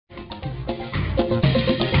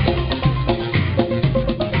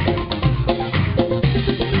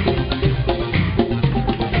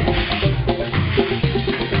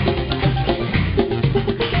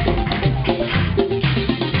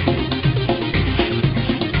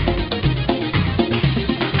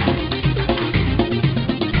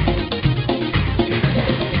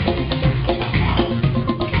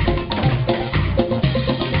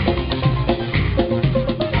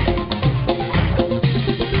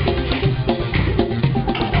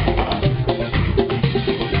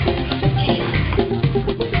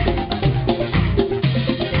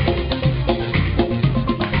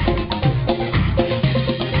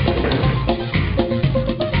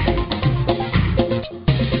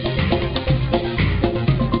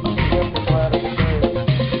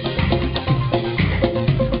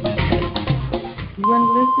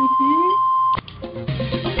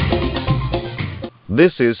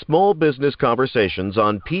This is Small Business Conversations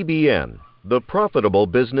on PBN, the Profitable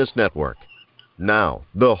Business Network. Now,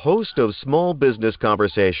 the host of Small Business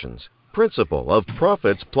Conversations, principal of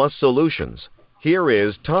Profits Plus Solutions, here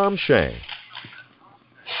is Tom Shea.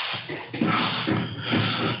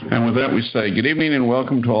 And with that, we say good evening and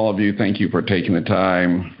welcome to all of you. Thank you for taking the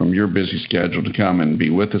time from your busy schedule to come and be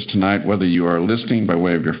with us tonight, whether you are listening by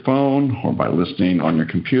way of your phone or by listening on your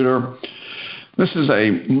computer. This is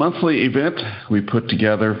a monthly event we put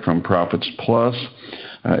together from Profits Plus.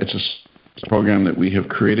 It's a program that we have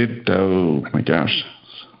created,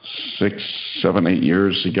 6, 7, 8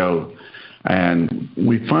 years ago. And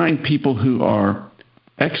we find people who are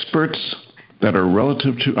experts that are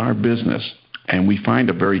relative to our business. And we find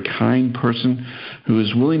a very kind person who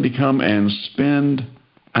is willing to come and spend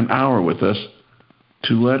an hour with us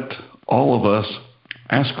to let all of us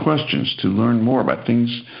ask questions, to learn more about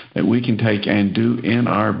things that we can take and do in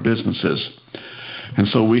our businesses. And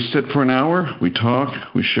so we sit for an hour, we talk,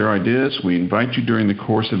 we share ideas, we invite you during the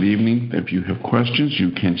course of the evening. If you have questions,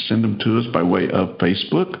 you can send them to us by way of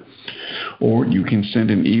Facebook, or you can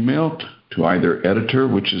send an email to either editor,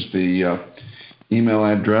 which is the email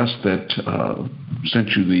address that sent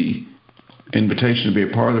you the invitation to be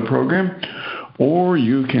a part of the program, or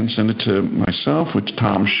you can send it to myself, which is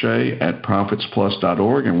Tom Shea at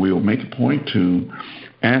profitsplus.org, and we will make a point to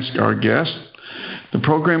ask our guests. The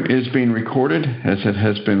program is being recorded, as it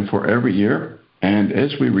has been for every year, and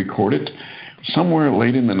as we record it, somewhere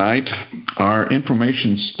late in the night, our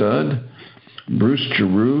information stud, Bruce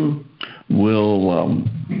Giroux, will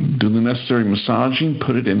do the necessary massaging,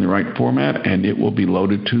 put it in the right format, and it will be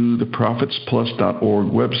loaded to the profitsplus.org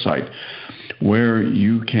website, where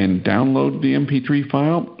you can download the MP3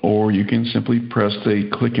 file, or you can simply press the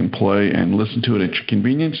click and play and listen to it at your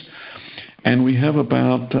convenience. And we have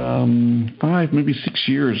about 5, maybe 6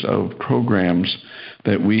 years of programs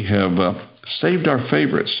that we have saved our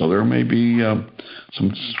favorites. So there may be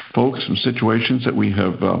some folks, some situations that we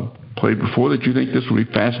have played before that you think this will be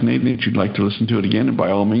fascinating, that you'd like to listen to it again. And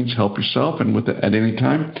by all means, help yourself. And with it at any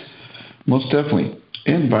time, most definitely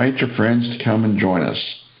invite your friends to come and join us.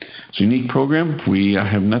 It's a unique program. We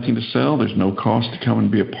have nothing to sell. There's no cost to come and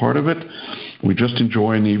be a part of it. We just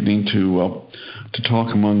enjoy an evening to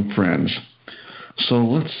talk among friends. So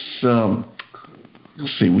let's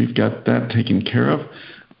see. We've got that taken care of.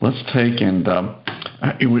 Let's take and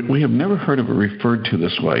we have never heard of it referred to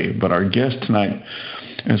this way, but our guest tonight,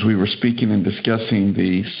 as we were speaking and discussing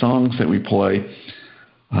the songs that we play,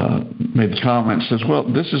 made the comment, says, well,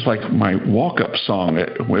 this is like my walk-up song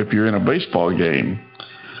if you're in a baseball game.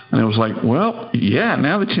 And it was like, well, yeah,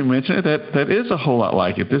 now that you mention it, that is a whole lot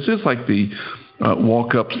like it. This is like the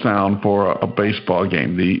walk-up sound for a baseball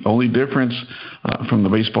game. The only difference from the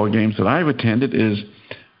baseball games that I've attended is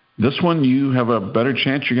this one, you have a better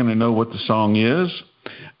chance you're going to know what the song is.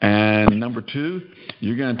 And number 2,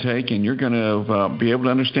 you're going to take and you're going to be able to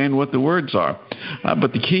understand what the words are.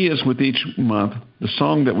 But the key is with each month, the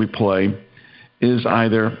song that we play is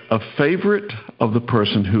either a favorite of the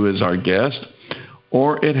person who is our guest,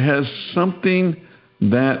 or it has something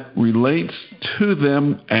that relates to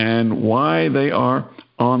them and why they are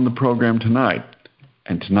on the program tonight.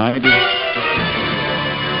 And tonight is...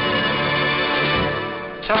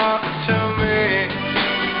 Talk to me.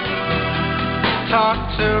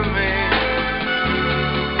 Talk to me.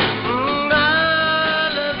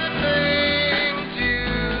 I love the things you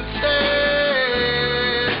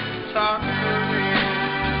say. Talk to me.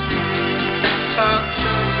 Talk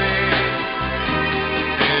to me.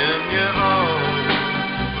 In your home.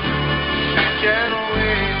 Can't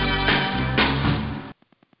wait.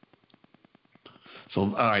 So,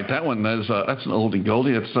 all right, that one is that's an oldie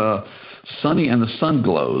goldie. It's Sonny and the Sun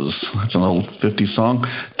Glows. That's an old 50s song.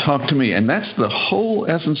 Talk to me. And that's the whole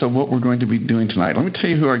essence of what we're going to be doing tonight. Let me tell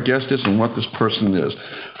you who our guest is and what this person is.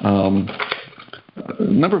 A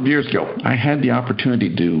number of years ago, I had the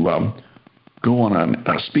opportunity to go on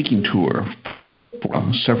a speaking tour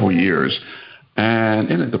for several years. And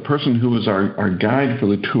in it, the person who was our guide for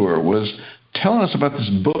the tour was telling us about this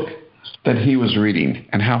book that he was reading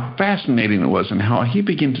and how fascinating it was and how he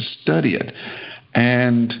began to study it.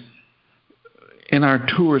 And in our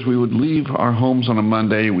tours, we would leave our homes on a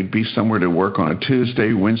Monday. We'd be somewhere to work on a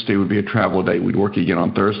Tuesday. Wednesday would be a travel day. We'd work again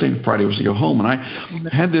on Thursday, and Friday was to go home. And I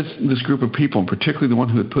had this group of people, and particularly the one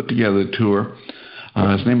who had put together the tour.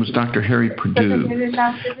 His name was Dr. Harry Purdue.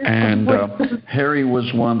 And Harry was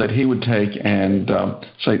one that he would take and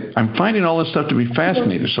say, I'm finding all this stuff to be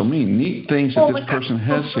fascinating. So many neat things that this person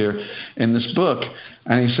has here in this book.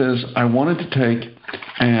 And he says, I wanted to take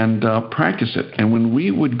and practice it. And when we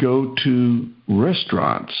would go to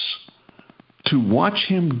restaurants to watch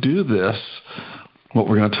him do this, what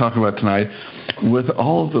we're going to talk about tonight, with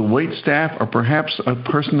all of the wait staff or perhaps a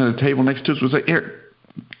person at a table next to us would say, here,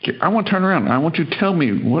 I want to turn around. I want you to tell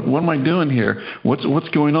me, what am I doing here? What's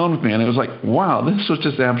going on with me? And it was like, wow, this was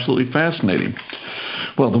just absolutely fascinating.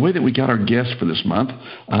 Well, the way that we got our guest for this month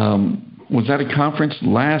was at a conference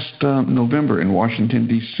last November in Washington,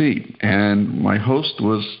 D.C. And my host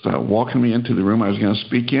was walking me into the room I was going to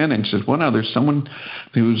speak in and said, well, now there's someone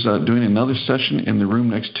who's doing another session in the room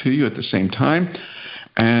next to you at the same time.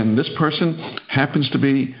 And this person happens to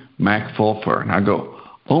be Mac Fulfer. And I go,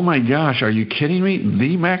 oh my gosh, are you kidding me?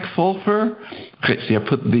 The Mac Fulfer? Okay, see, I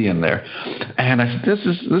put the in there. And I said,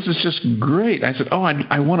 this is just great. I said, oh,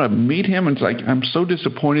 I want to meet him. And it's like, I'm so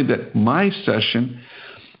disappointed that my session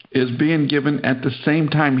is being given at the same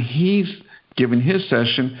time he's giving his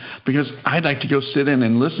session, because I'd like to go sit in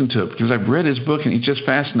and listen to it because I've read his book and he's just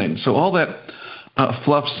fascinating. So all that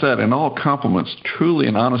fluff said and all compliments truly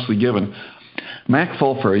and honestly given. Mac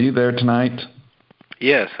Fulfer, are you there tonight?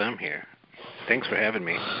 Yes, I'm here. Thanks for having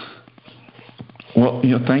me. Well,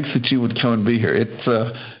 thanks that you would come and be here.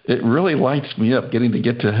 It really lights me up getting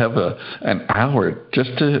to have an hour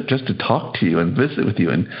just to talk to you and visit with you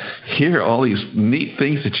and hear all these neat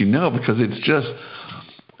things that you know, because it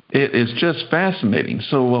is just fascinating.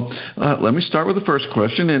 So let me start with the first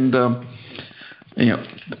question. And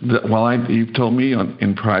you've told me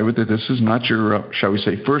in private that this is not your shall we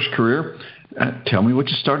say first career. Tell me what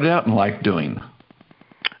you started out in life doing.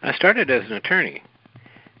 I started as an attorney,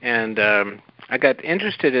 and I got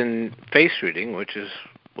interested in face reading, which is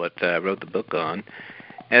what I wrote the book on,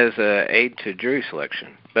 as an aid to jury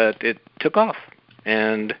selection. But it took off,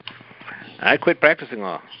 and I quit practicing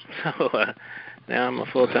law. So now I'm a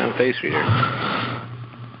full-time face reader.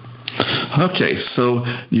 Okay, so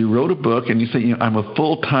you wrote a book, and you say, I'm a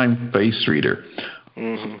full-time face reader.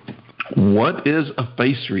 Mm-hmm. What is a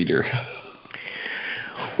face reader?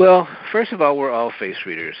 Well, first of all, we're all face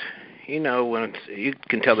readers. When you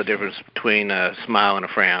can tell the difference between a smile and a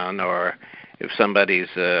frown, or if somebody's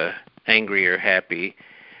angry or happy.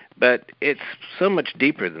 But it's so much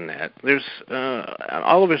deeper than that. There's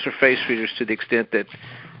all of us are face readers to the extent that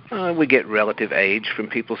we get relative age from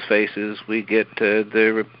people's faces. We get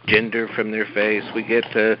their gender from their face. We get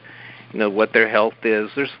what their health is.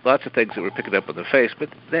 There's lots of things that we're picking up on the face, but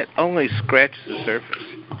that only scratches the surface.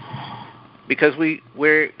 Because we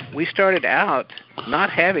started out not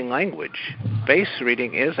having language. Face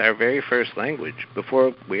reading is our very first language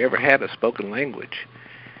before we ever had a spoken language.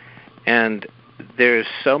 And there's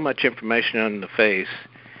so much information on the face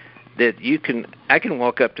that I can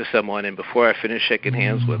walk up to someone, and before I finish shaking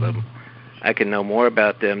hands with them, I can know more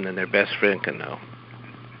about them than their best friend can know.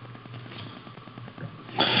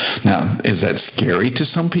 Now, is that scary to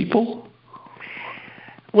some people?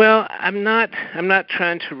 Well, I'm not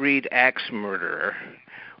trying to read axe murderer.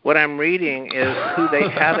 What I'm reading is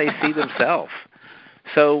how they see themselves.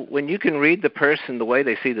 So when you can read the person the way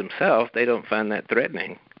they see themselves, they don't find that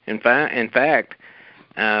threatening. In fact,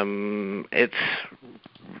 it's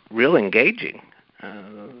real engaging.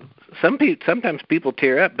 Sometimes people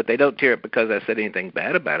tear up, but they don't tear up because I said anything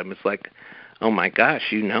bad about them. It's like, oh my gosh,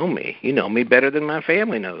 you know me. You know me better than my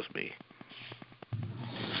family knows me.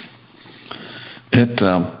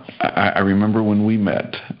 I remember when we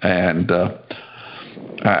met, and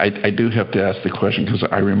I do have to ask the question because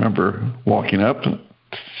I remember walking up,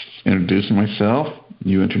 introducing myself,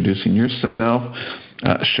 you introducing yourself,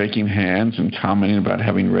 shaking hands and commenting about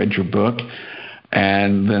having read your book,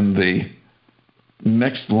 and then the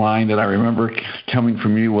next line that I remember coming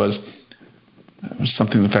from you was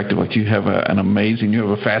something to the effect of like, you have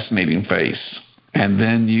a fascinating face. And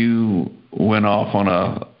then you went off on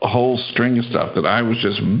a whole string of stuff that I was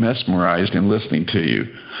just mesmerized in listening to you.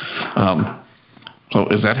 So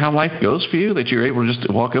is that how life goes for you, that you're able just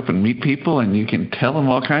to walk up and meet people and you can tell them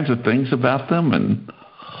all kinds of things about them? And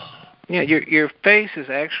yeah, your face is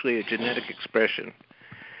actually a genetic expression.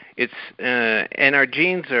 It's and our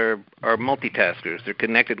genes are multitaskers. They're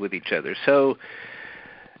connected with each other. So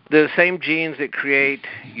the same genes that create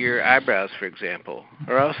your eyebrows, for example,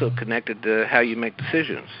 are also connected to how you make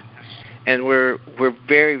decisions. And we're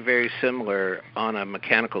very, very similar on a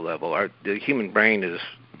mechanical level. The human brain is,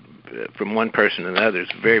 from one person to another, is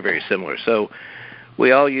very, very similar. So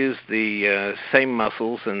we all use the same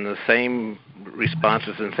muscles and the same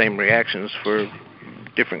responses and same reactions for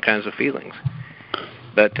different kinds of feelings.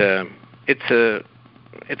 But it's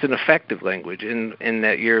an effective language in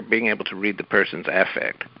that you're being able to read the person's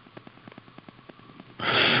affect.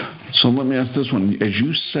 So let me ask this one. As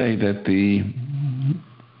you say that the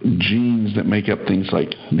genes that make up things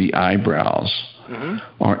like the eyebrows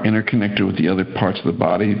are interconnected with the other parts of the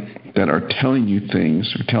body that are telling you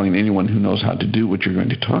things, or telling anyone who knows how to do what you're going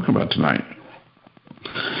to talk about tonight,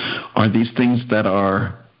 are these things that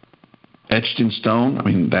are etched in stone? I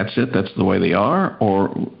mean, that's it? That's the way they are?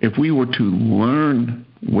 Or if we were to learn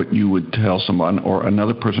what you would tell someone, or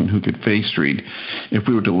another person who could face read, if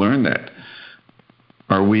we were to learn that,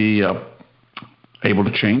 are we able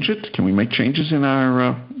to change it? Can we make changes in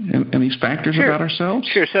our in these factors about ourselves?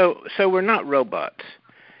 Sure. So we're not robots.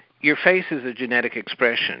 Your face is a genetic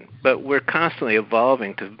expression, but we're constantly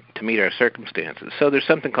evolving to meet our circumstances. So there's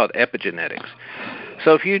something called epigenetics.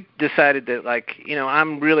 So if you decided that,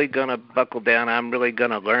 I'm really going to buckle down, I'm really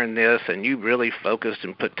going to learn this, and you really focused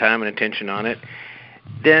and put time and attention on it,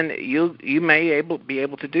 then you may be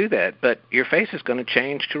able to do that, but your face is going to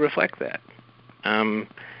change to reflect that.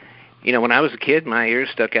 When I was a kid, my ears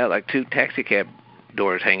stuck out like two taxi cab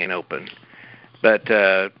doors hanging open. But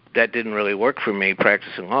that didn't really work for me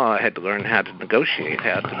practicing law. I had to learn how to negotiate,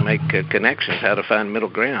 how to make connections, how to find middle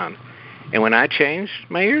ground. And when I changed,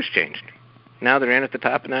 my ears changed. Now they're in at the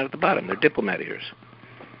top and out at the bottom. They're diplomat ears.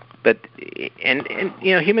 But and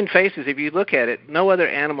human faces, if you look at it, no other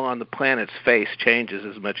animal on the planet's face changes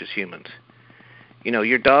as much as humans.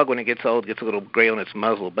 Your dog, when it gets old, gets a little gray on its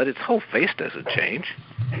muzzle, but its whole face doesn't change.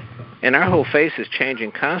 And our whole face is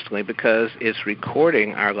changing constantly because it's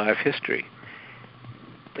recording our life history.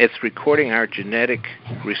 It's recording our genetic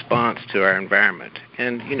response to our environment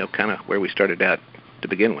and, kind of where we started out to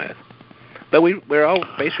begin with. But we're all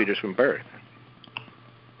face readers from birth.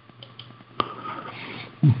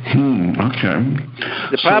 Okay.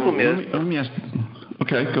 The problem is... Let me ask...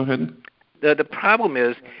 Okay, go ahead. The problem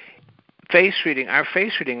is our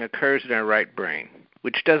face reading occurs in our right brain,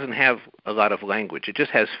 which doesn't have a lot of language. It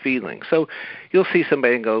just has feeling. So you'll see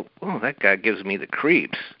somebody and go, oh, that guy gives me the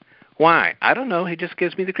creeps. Why? I don't know. He just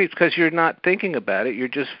gives me the creeps because you're not thinking about it. You're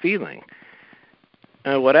just feeling.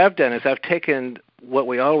 What I've done is I've taken what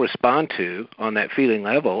we all respond to on that feeling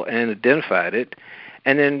level and identified it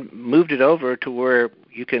and then moved it over to where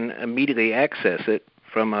you can immediately access it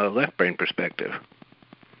from a left brain perspective.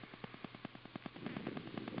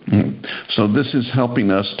 So this is helping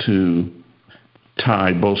us to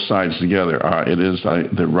tie both sides together. It is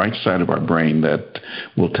the right side of our brain that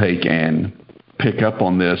will take and pick up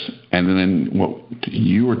on this, and then what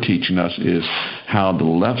you are teaching us is how the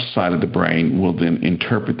left side of the brain will then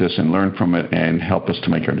interpret this and learn from it and help us to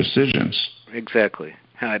make our decisions. Exactly,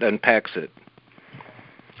 how it unpacks it.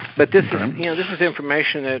 But this is, this is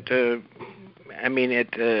information that,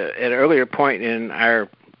 at an earlier point in our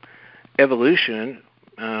evolution,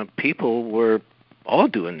 people were all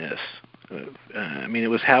doing this.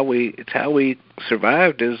 It's how we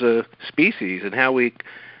survived as a species and how we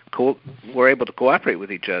were able to cooperate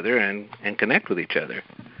with each other and connect with each other.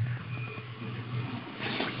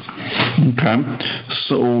 Okay.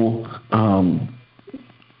 So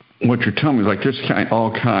what you're telling me is there's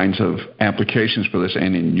all kinds of applications for this.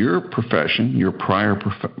 And in your profession, your prior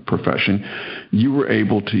profession, you were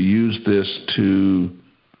able to use this to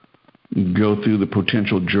go through the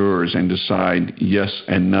potential jurors and decide yes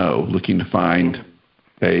and no, looking to find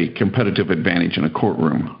a competitive advantage in a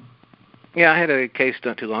courtroom. Yeah, I had a case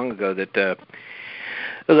not too long ago that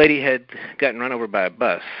a lady had gotten run over by a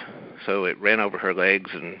bus, so it ran over her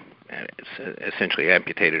legs and essentially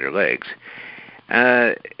amputated her legs.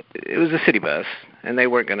 It was a city bus, and they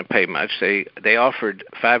weren't going to pay much. They offered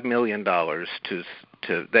 $5 million to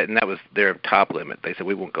that, and that was their top limit. They said,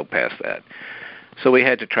 we won't go past that. So we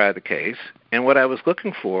had to try the case, and what I was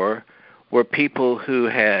looking for were people who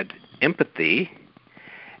had empathy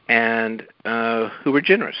and who were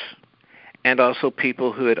generous, and also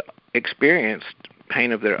people who had experienced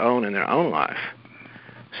pain of their own in their own life.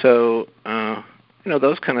 So,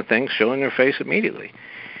 those kind of things show in their face immediately.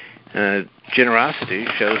 Generosity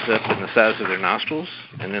shows up in the size of their nostrils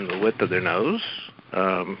and in the width of their nose,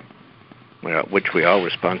 which we all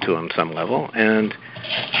respond to on some level. And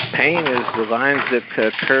pain is the lines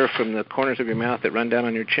that curve from the corners of your mouth that run down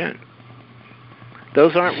on your chin.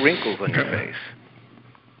 Those aren't wrinkles on your face.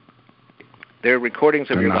 They're recordings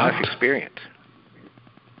of your life experience.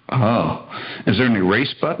 Oh. Is there an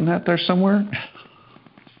erase button out there somewhere?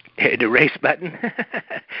 An erase button?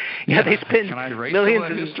 Yeah, they spend Can I erase millions all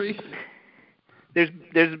that history?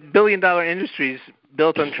 There's billion-dollar industries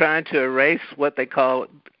built on trying to erase what they call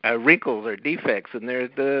wrinkles or defects, and they're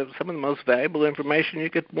some of the most valuable information you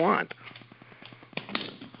could want.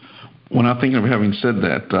 Well, now thinking of having said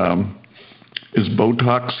that, is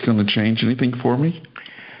Botox going to change anything for me?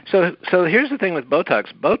 So here's the thing with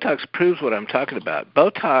Botox. Botox proves what I'm talking about.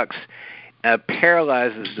 Botox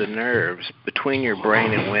paralyzes the nerves between your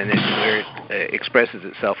brain and where it expresses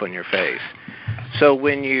itself on your face. So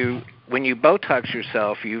when you Botox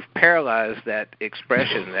yourself, you've paralyzed that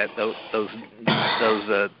expression, that the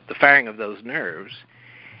firing of those nerves,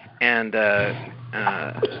 and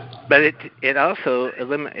but it also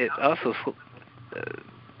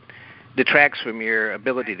detracts from your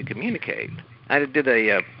ability to communicate. I did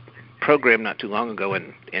a program not too long ago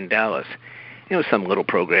in Dallas. It was some little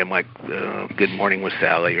program like Good Morning with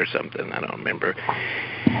Sally or something. I don't remember.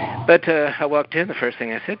 But I walked in. The first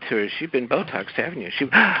thing I said to her is, "You've been Botoxed, haven't you?" She,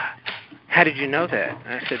 "How did you know that?"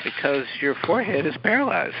 I said, "Because your forehead is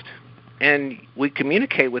paralyzed. And we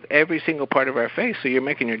communicate with every single part of our face, so you're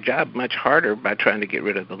making your job much harder by trying to get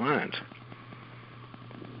rid of the lines."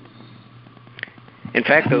 In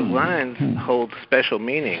fact, those lines hold special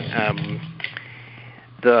meaning.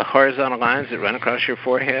 The horizontal lines that run across your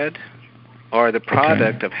forehead are the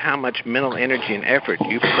product of how much mental energy and effort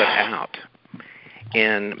you put out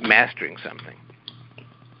in mastering something.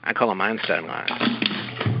 I call them Einstein lines.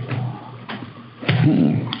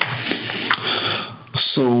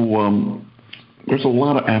 So there's a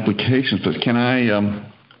lot of applications, but can I,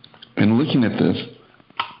 in looking at this,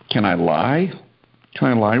 can I lie? Can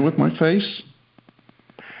I lie with my face?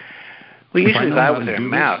 We usually lie with our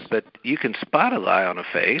mouth, but you can spot a lie on a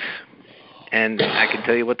face, and I can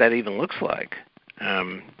tell you what that even looks like.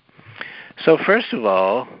 So first of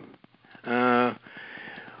all,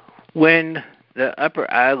 when the upper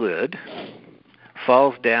eyelid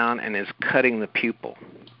falls down and is cutting the pupil,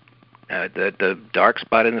 the dark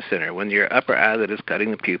spot in the center, when your upper eyelid is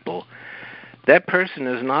cutting the pupil, that person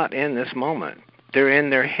is not in this moment. They're in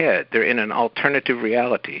their head. They're in an alternative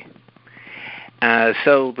reality.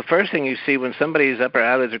 So the first thing you see when somebody's upper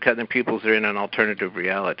eyelids are cutting their pupils, they're in an alternative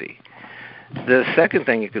reality. The second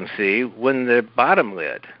thing you can see, when the bottom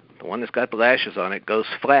lid, the one that's got the lashes on it, goes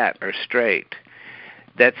flat or straight,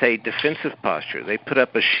 that's a defensive posture. They put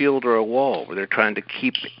up a shield or a wall where they're trying to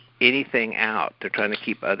keep anything out. They're trying to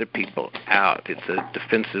keep other people out. It's a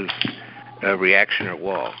defensive reaction or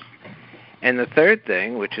wall. And the third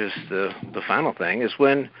thing, which is the final thing, is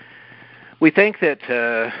when we think that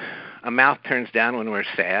a mouth turns down when we're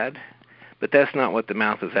sad, but that's not what the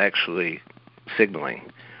mouth is actually signaling.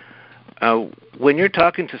 When you're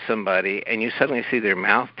talking to somebody and you suddenly see their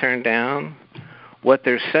mouth turn down, what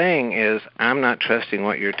they're saying is, "I'm not trusting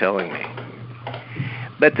what you're telling me."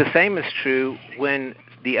 But the same is true when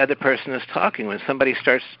the other person is talking. When somebody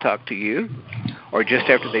starts to talk to you, or just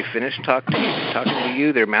after they finish talking to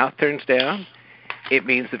you, their mouth turns down, it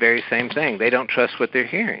means the very same thing. They don't trust what they're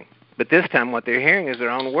hearing. But this time what they're hearing is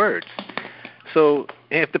their own words. So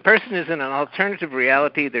if the person is in an alternative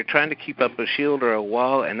reality, they're trying to keep up a shield or a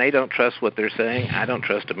wall, and they don't trust what they're saying, I don't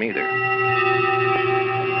trust them either.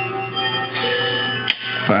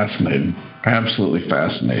 Fascinating. Absolutely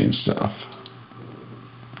fascinating stuff.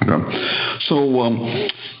 So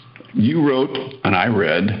you wrote, and I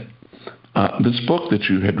read, this book that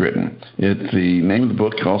you had written. The name of the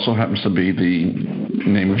book also happens to be the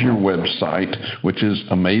name of your website, which is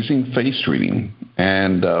Amazing Face Reading.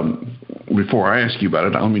 And before I ask you about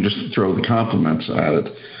it, let me just throw the compliments at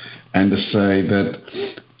it and to say that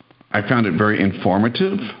I found it very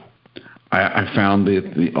informative. I found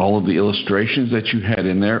that all of the illustrations that you had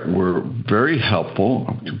in there were very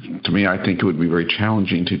helpful. To me, I think it would be very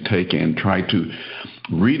challenging to take and try to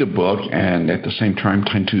read a book and at the same time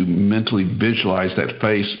trying to mentally visualize that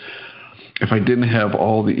face if I didn't have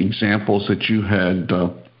all the examples that you had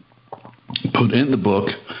put in the book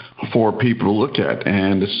for people to look at.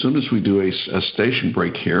 And as soon as we do a station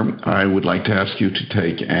break here, I would like to ask you to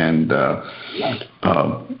take and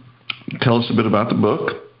tell us a bit about the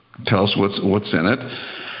book. Tell us what's in it.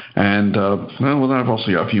 And well, I've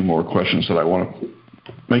also got a few more questions that I want to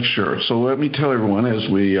make sure. So let me tell everyone as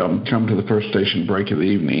we come to the first station break of the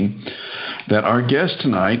evening that our guest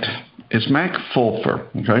tonight is Mac Fulfer.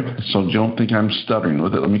 Okay, so don't think I'm stuttering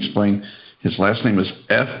with it. Let me explain. His last name is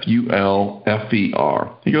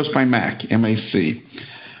Fulfer. He goes by Mac, M-A-C.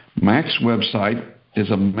 Mac's website is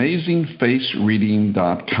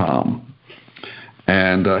amazingfacereading.com.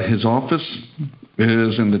 And his office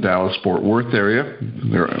is in the Dallas-Fort Worth area.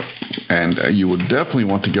 And you would definitely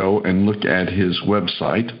want to go and look at his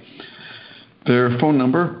website. Their phone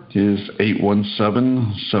number is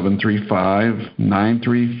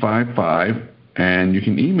 817-735-9355. And you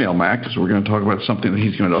can email Mac, because we're going to talk about something that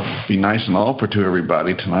he's going to be nice and offer to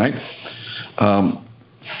everybody tonight.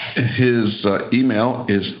 His email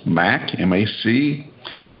is Mac, M-A-C,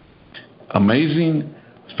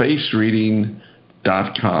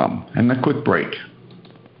 amazingfacereading.com. And a quick break.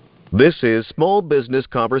 This is Small Business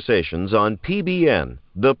Conversations on PBN,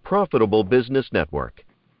 the Profitable Business Network.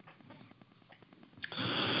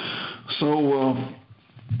 So,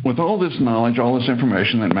 with all this knowledge, all this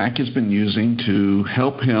information that Mac has been using to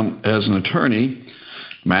help him as an attorney,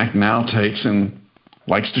 Mac now takes and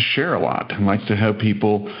likes to share a lot and likes to have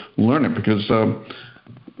people learn it, because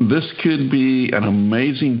this could be an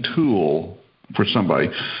amazing tool for somebody.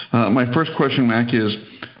 My first question, Mac, is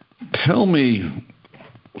tell me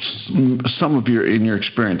some of in your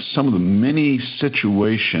experience, some of the many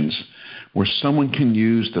situations where someone can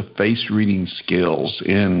use the face reading skills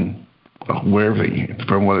in wherever,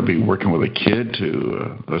 from whether it be working with a kid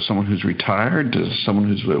to someone who's retired to someone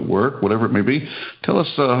who's at work, whatever it may be. Tell us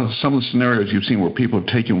some of the scenarios you've seen where people have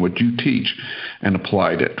taken what you teach and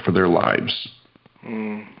applied it for their lives.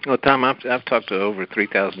 Well, Tom, I've talked to over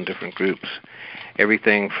 3,000 different groups,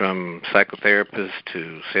 everything from psychotherapists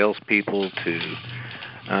to salespeople to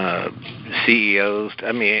CEOs.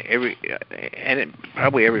 I mean,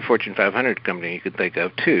 probably every Fortune 500 company you could think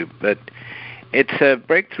of too. But it's a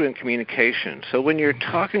breakthrough in communication. So when you're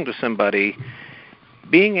talking to somebody,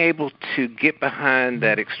 being able to get behind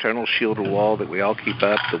that external shield or wall that we all keep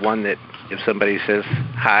up, the one that if somebody says,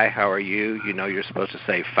 "Hi, how are you?" you know you're supposed to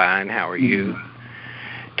say, "Fine, how are you?"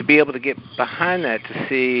 To be able to get behind that to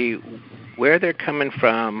see where they're coming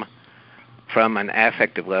from an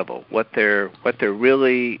affective level, what's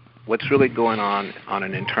really going on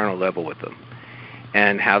an internal level with them,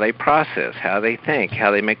 and how they process, how they think,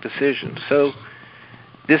 how they make decisions. So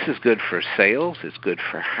this is good for sales, it's good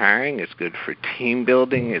for hiring, it's good for team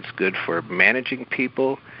building, it's good for managing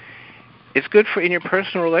people, it's good for in your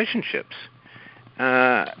personal relationships.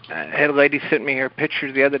 I had a lady sent me her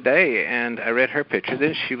picture the other day, and I read her picture.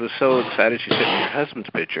 Then she was so excited she sent me her husband's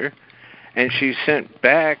picture. And she sent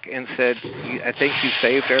back and said, "I think you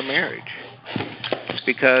saved our marriage."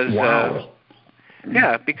 Because, wow.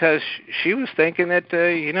 Because she was thinking that,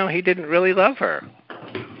 he didn't really love her.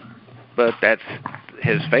 But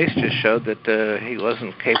his face just showed that he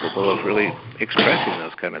wasn't capable of really expressing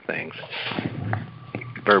those kind of things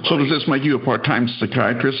verbally. So does this make you a part-time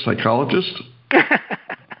psychologist?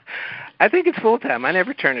 I think it's full-time. I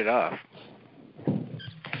never turn it off.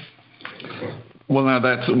 Well, now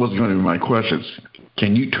that was going to be my questions.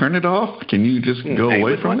 Can you turn it off? Can you just go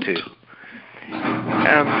away from it?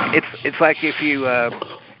 It's like if you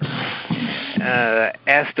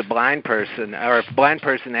asked a blind person, or if a blind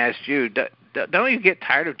person asked you, don't you get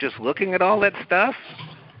tired of just looking at all that stuff?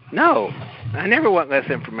 No, I never want less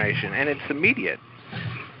information, and it's immediate.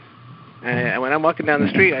 And when I'm walking down the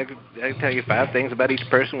street, I can tell you 5 things about each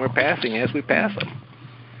person we're passing as we pass them.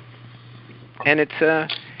 And it's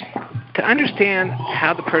to understand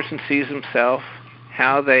how the person sees himself,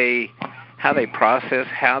 how they process,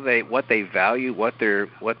 what they value, what their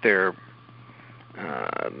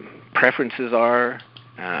preferences are,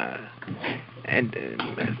 and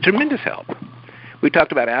tremendous help. We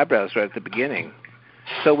talked about eyebrows right at the beginning.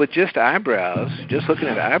 So with just eyebrows, just looking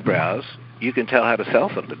at eyebrows, you can tell how to sell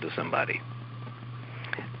something to somebody.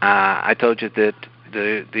 I told you that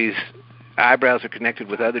these eyebrows are connected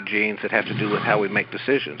with other genes that have to do with how we make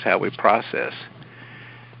decisions, how we process.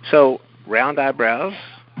 So round eyebrows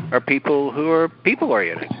are people who are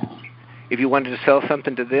people-oriented. If you wanted to sell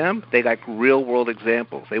something to them, they like real-world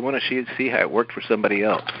examples. They want to see how it worked for somebody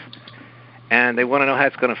else. And they want to know how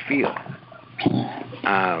it's going to feel.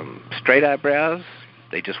 Straight eyebrows,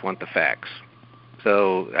 they just want the facts.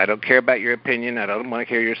 So I don't care about your opinion. I don't want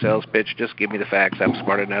to hear your sales pitch. Just give me the facts. I'm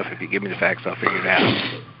smart enough. If you give me the facts, I'll figure it out.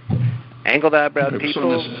 Angled eyebrow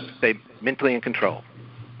people, they mentally in control.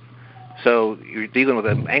 So you're dealing with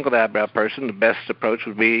an angled eyebrow person, the best approach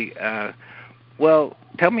would be, well,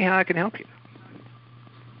 tell me how I can help you.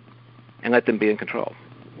 And let them be in control.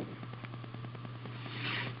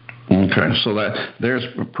 Okay, so there's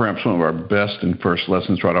perhaps one of our best and first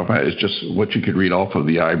lessons right off the bat is just what you could read off of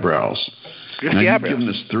the eyebrows. Just now, the you've eyebrows. given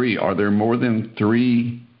us 3. Are there more than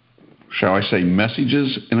 3, shall I say,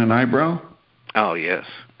 messages in an eyebrow? Oh, yes.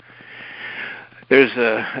 There's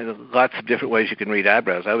lots of different ways you can read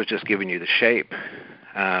eyebrows. I was just giving you the shape,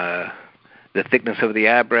 the thickness of the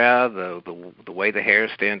eyebrow, the way the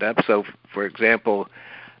hairs stand up. So, for example,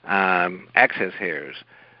 access hairs,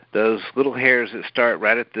 those little hairs that start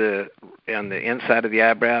right on the inside of the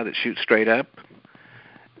eyebrow that shoot straight up.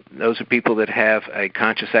 Those are people that have a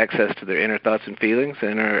conscious access to their inner thoughts and feelings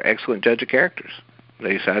and are excellent judge of characters.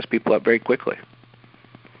 They size people up very quickly.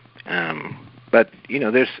 But, you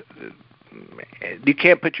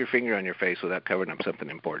can't put your finger on your face without covering up something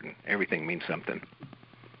important. Everything means something.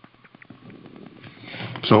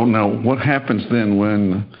 So now what happens then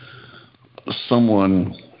when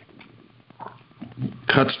someone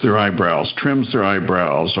cuts their eyebrows, trims their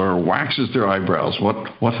eyebrows, or waxes their eyebrows? What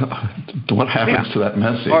happens to that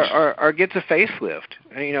message? Or gets a facelift,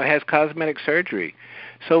 has cosmetic surgery.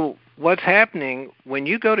 So what's happening when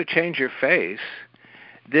you go to change your face,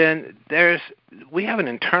 then we have an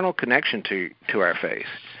internal connection to our face.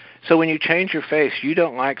 So when you change your face, you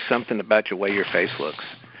don't like something about the way your face looks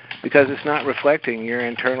because it's not reflecting your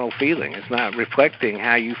internal feeling. It's not reflecting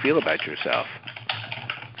how you feel about yourself.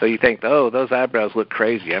 So you think, oh, those eyebrows look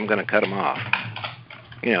crazy. I'm going to cut them off.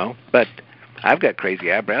 But I've got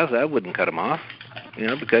crazy eyebrows. I wouldn't cut them off,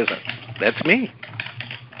 because that's me.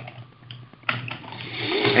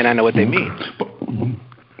 And I know what they mean.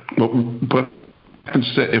 But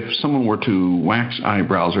if someone were to wax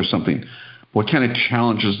eyebrows or something, what kind of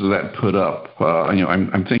challenges does that put up?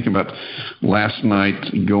 I'm thinking about last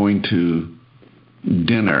night going to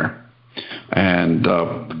dinner and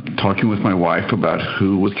talking with my wife about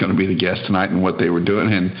who was going to be the guest tonight and what they were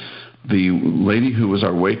doing. And the lady who was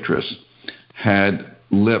our waitress had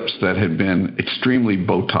lips that had been extremely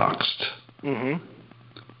Botoxed. Mm-hmm.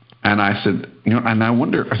 And I said, and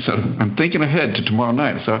I said, I'm thinking ahead to tomorrow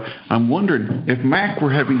night. So I'm wondering if Mac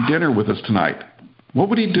were having dinner with us tonight, what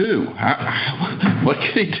would he do? What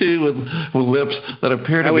could he do with lips that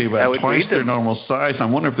appear to be about twice their normal size? I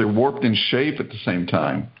wonder if they're warped in shape at the same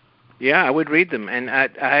time. Yeah, I would read them. And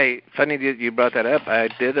funny that you brought that up. I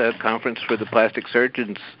did a conference for the Plastic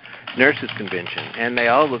Surgeons Nurses Convention, and they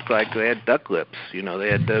all looked like they had duck lips. They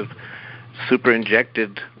had the super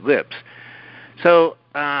injected lips. So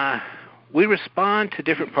we respond to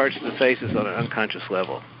different parts of the faces on an unconscious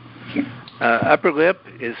level. Upper lip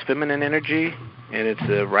is feminine energy, and it's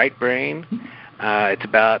the right brain. It's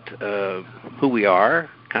about who we are,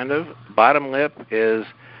 kind of. Bottom lip is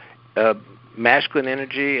masculine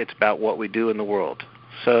energy. It's about what we do in the world.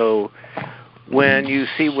 So when you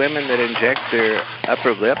see women that inject their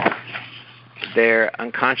upper lip, they're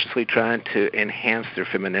unconsciously trying to enhance their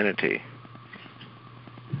femininity.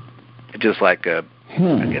 Just like I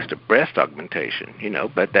guess a breast augmentation,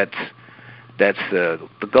 but that's the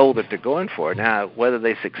goal that they're going for. Now, whether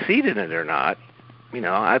they succeed in it or not,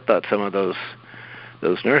 I thought some of those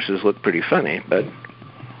nurses looked pretty funny, but you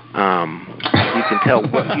can tell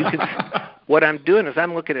what I'm doing is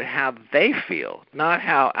I'm looking at how they feel, not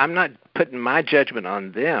how I'm not putting my judgment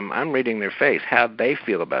on them. I'm reading their face, how they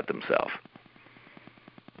feel about themselves.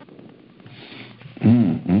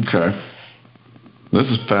 Okay. This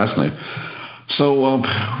is fascinating. So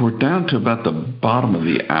we're down to about the bottom of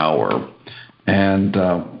the hour, and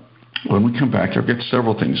when we come back, I've got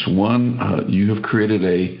several things. One, you have created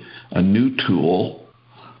a new tool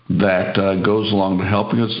that goes along to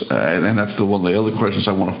help us, and that's one of the other questions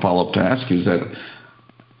I want to follow up to ask you, is that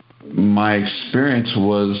my experience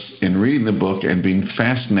was in reading the book and being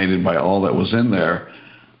fascinated by all that was in there.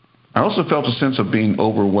 I also felt a sense of being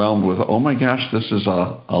overwhelmed with, oh my gosh, this is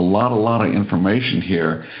a lot of information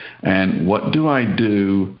here, and what do I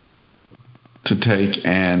do to take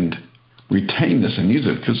and retain this and use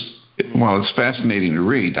it? Because while it's fascinating to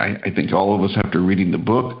read, I think all of us after reading the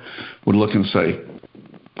book would look and say,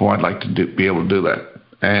 boy, I'd like to be able to do that.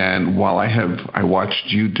 And while I watched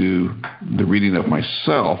you do the reading of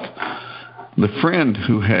myself, the friend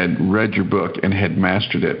who had read your book and had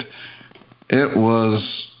mastered it, it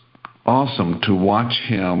was awesome to watch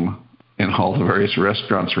him in all the various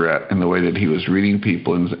restaurants we're at and the way that he was reading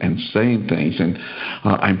people and saying things. And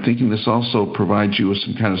I'm thinking this also provides you with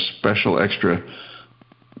some kind of special extra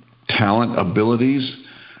talent, abilities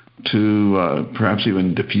to perhaps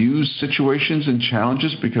even diffuse situations and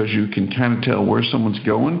challenges because you can kind of tell where someone's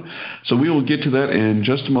going. So we will get to that in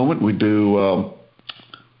just a moment. We do a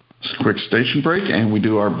quick station break, and we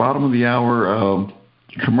do our bottom of the hour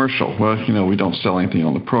commercial. Well, we don't sell anything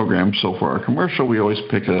on the program, so for our commercial, we always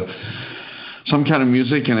pick some kind of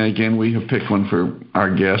music, and again, we have picked one for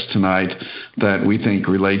our guest tonight that we think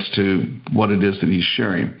relates to what it is that he's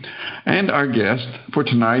sharing. And our guest for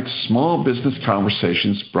tonight's Small Business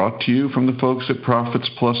Conversations, brought to you from the folks at Profits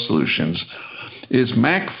Plus Solutions, is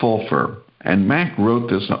Mac Fulfer. And Mac wrote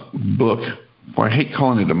this book. Well, I hate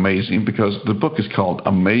calling it amazing because the book is called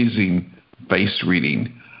Amazing Face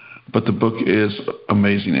Reading. But the book is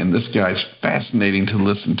amazing, and this guy's fascinating to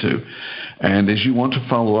listen to. And as you want to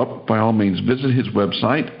follow up, by all means, visit his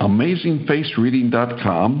website,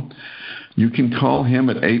 amazingfacereading.com. You can call him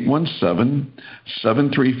at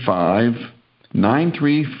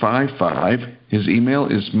 817-735-9355. His email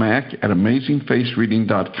is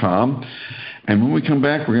mac@amazingfacereading.com. And when we come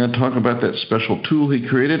back, we're going to talk about that special tool he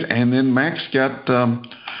created. And then Mac's got,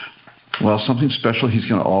 something special he's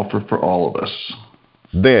going to offer for all of us.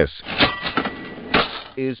 This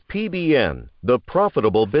is PBN, the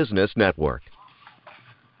Profitable Business Network.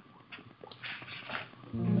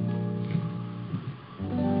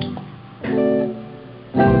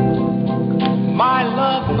 My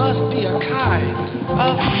love must be a kind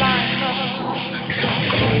of fine love.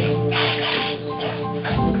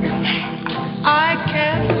 I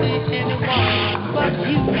can't see anyone but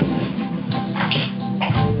you.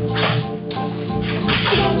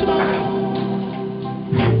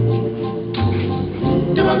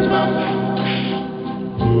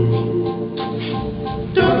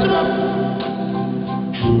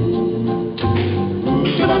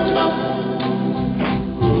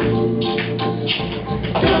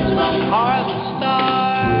 Are the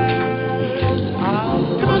stars out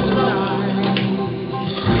tonight?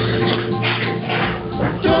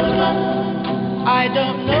 I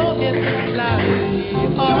don't know if it's cloudy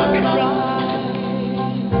or bright.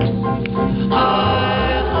 I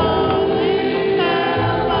only have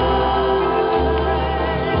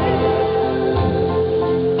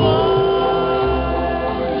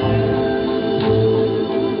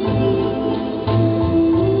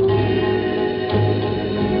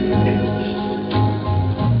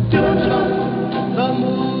the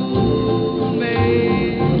moon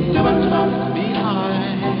may be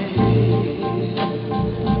high,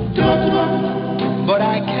 but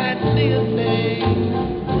I can't see a thing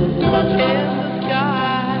in the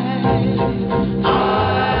sky. I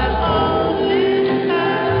only have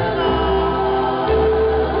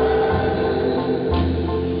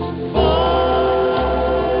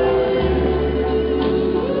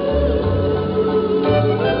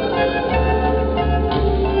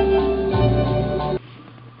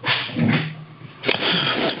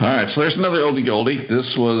All right, so there's another oldie goldie.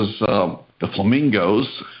 This was the Flamingos,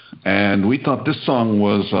 and we thought this song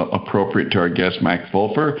was appropriate to our guest, Mac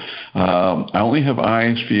Fulfer. I Only Have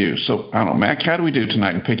Eyes for You. So, I don't know, Mac, how do we do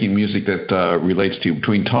tonight in picking music that relates to you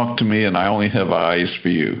between Talk to Me and I Only Have Eyes for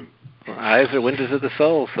You? Well, eyes are windows of the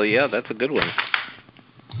soul, so yeah, that's a good one.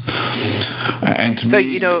 And to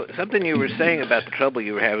me, something you were saying about the trouble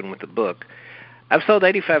you were having with the book, I've sold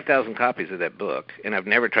 85,000 copies of that book, and I've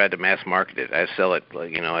never tried to mass market it. I sell it,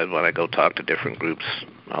 when I go talk to different groups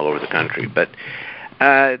all over the country. But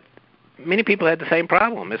many people had the same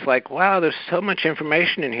problem. It's like, wow, there's so much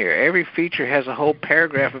information in here. Every feature has a whole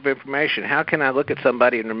paragraph of information. How can I look at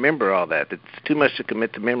somebody and remember all that? It's too much to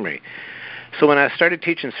commit to memory. So when I started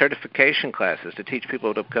teaching certification classes to teach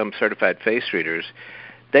people to become certified face readers,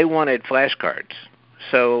 they wanted flashcards.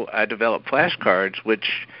 So I developed flashcards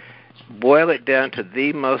which boil it down to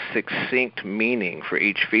the most succinct meaning for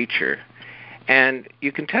each feature, and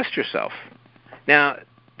you can test yourself. Now,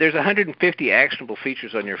 there's 150 actionable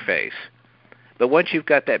features on your face, but once you've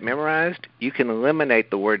got that memorized, you can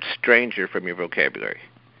eliminate the word stranger from your vocabulary,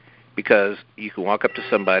 because you can walk up to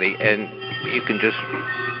somebody and you can just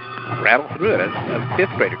rattle through it. A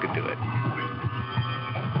fifth grader could do it.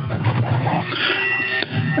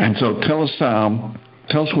 And so tell us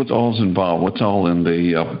what's all's involved. What's all in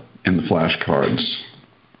the flashcards?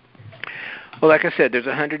 Well, like I said, there's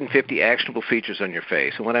 150 actionable features on your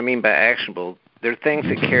face. And what I mean by actionable, they're things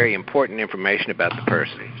that carry important information about the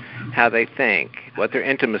person, how they think, what their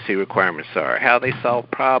intimacy requirements are, how they solve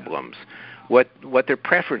problems, what their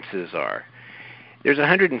preferences are. There's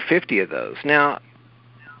 150 of those. Now,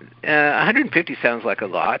 150 sounds like a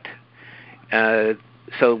lot.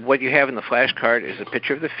 So what you have in the flashcard is a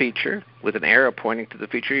picture of the feature with an arrow pointing to the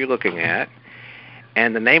feature you're looking at,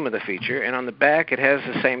 and the name of the feature, and on the back it has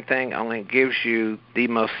the same thing, only it gives you the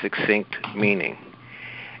most succinct meaning.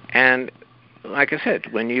 And like I said,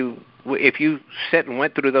 if you sit and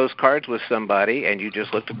went through those cards with somebody and you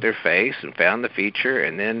just looked at their face and found the feature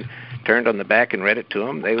and then turned on the back and read it to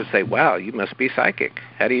them, they would say, wow, you must be psychic.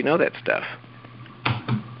 How do you know that stuff?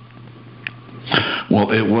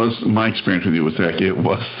 Well, it was my experience with you was that it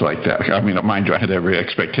was like that. I mean, mind you, I had every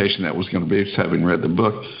expectation that was going to be, just having read the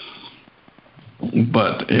book.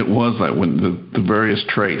 But it was like when the various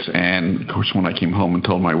traits, and of course when I came home and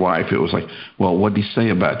told my wife, it was like, well, what did he say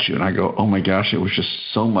about you? And I go, oh my gosh, it was just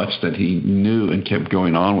so much that he knew and kept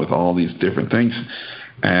going on with all these different things.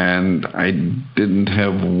 And I didn't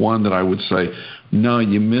have one that I would say, no,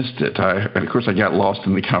 you missed it. And of course I got lost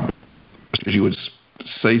in the conversation. You would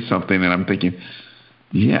say something and I'm thinking,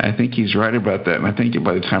 yeah, I think he's right about that. And I think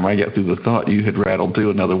by the time I got through the thought, you had rattled through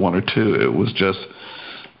another one or two. It was just,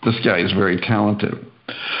 this guy is very talented.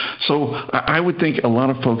 So I would think a lot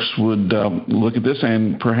of folks would look at this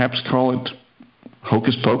and perhaps call it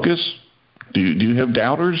hocus pocus. Do you have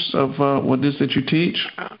doubters of what it is that you teach?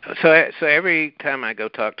 So every time I go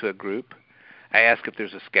talk to a group, I ask if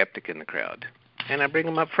there's a skeptic in the crowd, and I bring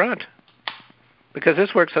them up front because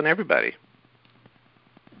this works on everybody.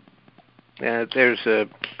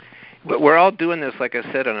 We're all doing this, like I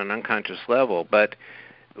said, on an unconscious level, but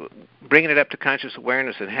bringing it up to conscious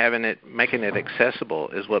awareness and making it accessible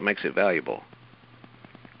is what makes it valuable.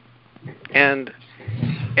 And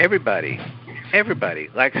everybody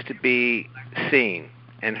likes to be seen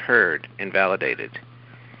and heard and validated.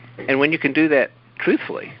 And when you can do that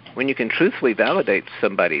truthfully, when you can truthfully validate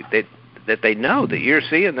somebody that they know that you're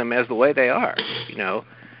seeing them as the way they are,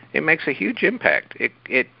 it makes a huge impact.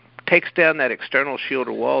 It takes down that external shield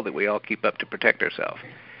or wall that we all keep up to protect ourselves.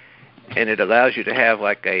 And it allows you to have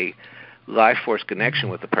like a life force connection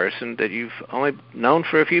with the person that you've only known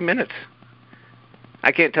for a few minutes.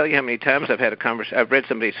 I can't tell you how many times I've had a conversation. I've read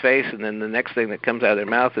somebody's face, and then the next thing that comes out of their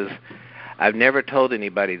mouth is, I've never told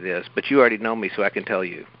anybody this, but you already know me, so I can tell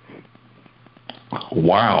you.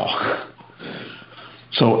 Wow.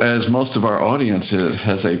 So as most of our audience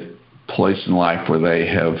has a place in life where they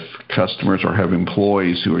have customers or have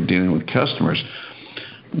employees who are dealing with customers,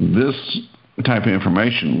 this type of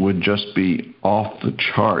information would just be off the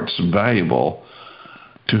charts valuable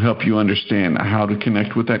to help you understand how to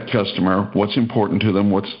connect with that customer, what's important to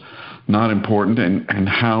them, what's not important, and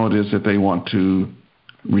how it is that they want to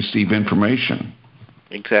receive information.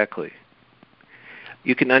 Exactly.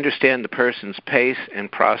 You can understand the person's pace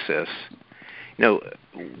and process.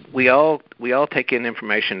 We all take in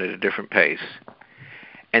information at a different pace,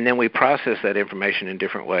 and then we process that information in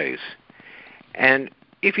different ways. And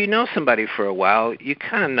if you know somebody for a while, you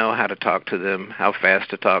kind of know how to talk to them, how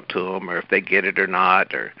fast to talk to them, or if they get it or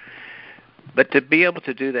not. But to be able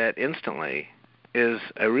to do that instantly is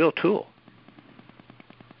a real tool.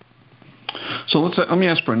 So let me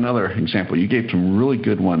ask for another example. You gave some really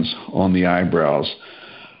good ones on the eyebrows.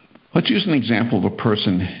 Let's use an example of a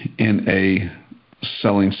person in a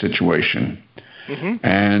selling situation. Mm-hmm.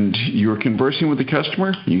 And you're conversing with the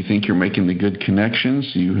customer. You think you're making the good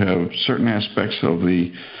connections. You have certain aspects of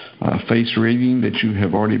the face reading that you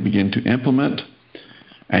have already begun to implement.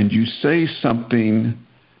 And you say something.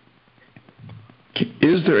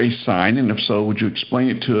 Is there a sign, and if so, would you explain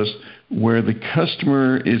it to us, where the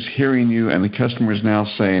customer is hearing you and the customer is now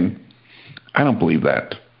saying, I don't believe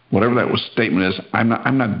that. Whatever that statement is, I'm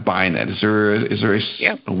not buying that. Is there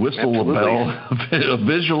a whistle, a bell, a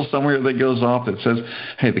visual somewhere that goes off that says,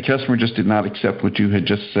 hey, the customer just did not accept what you had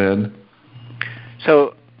just said?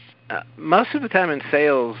 So most of the time in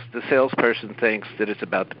sales, the salesperson thinks that it's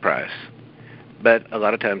about the price. But a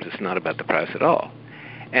lot of times it's not about the price at all.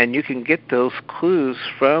 And you can get those clues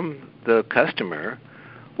from the customer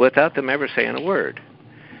without them ever saying a word.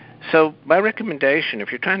 So my recommendation,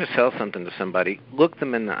 if you're trying to sell something to somebody, look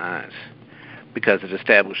them in the eyes, because it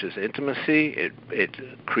establishes intimacy,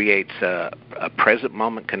 it creates a present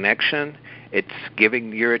moment connection, it's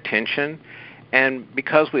giving your attention, and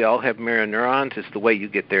because we all have mirror neurons, it's the way you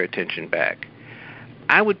get their attention back.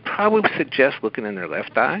 I would probably suggest looking in their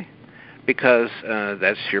left eye, because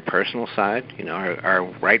that's your personal side. Our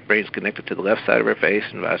right brain's connected to the left side of our face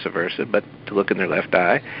and vice versa, but to look in their left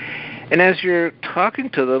eye. And as you're talking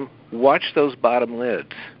to them, watch those bottom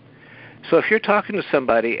lids. So if you're talking to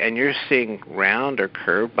somebody and you're seeing round or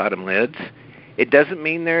curved bottom lids, it doesn't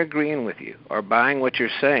mean they're agreeing with you or buying what you're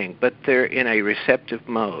saying, but they're in a receptive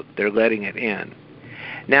mode. They're letting it in.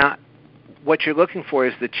 Now, what you're looking for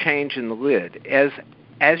is the change in the lid.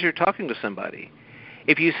 As you're talking to somebody,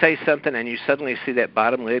 if you say something and you suddenly see that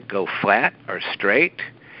bottom lid go flat or straight,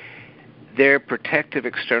 their protective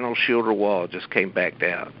external shield or wall just came back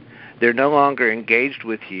down. They're no longer engaged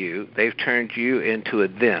with you. They've turned you into a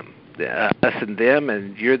them, us and them,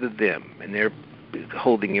 and you're the them, and they're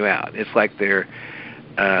holding you out. It's like they're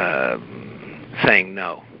saying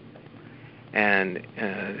no. And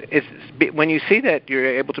when you see that, you're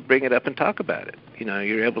able to bring it up and talk about it.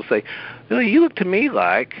 You're able to say, you look to me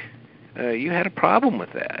like you had a problem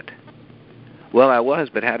with that. Well, I was,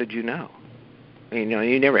 but how did you know?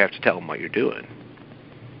 You never have to tell them what you're doing.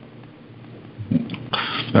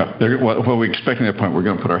 Well, we're expecting that point. We're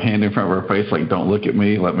going to put our hand in front of our face, like, don't look at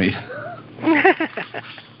me, let me.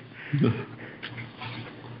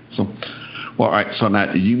 All right. So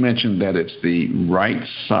now you mentioned that it's the right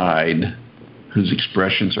side whose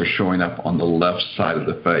expressions are showing up on the left side of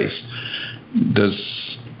the face.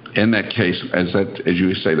 In that case, as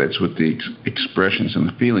you say, that's with the expressions and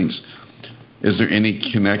the feelings. Is there any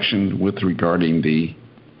connection with regarding the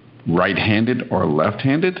right-handed or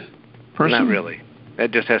left-handed person? Not really.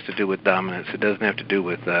 That just has to do with dominance. It doesn't have to do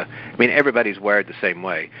with. Everybody's wired the same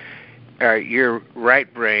way. Your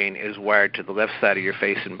right brain is wired to the left side of your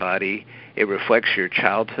face and body. It reflects your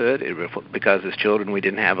childhood. Because as children we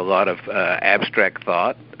didn't have a lot of abstract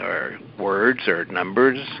thought or words or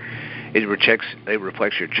numbers. It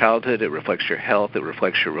reflects your childhood. It reflects your health. It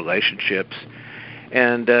reflects your relationships,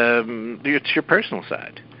 and it's your personal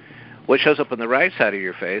side. What shows up on the right side of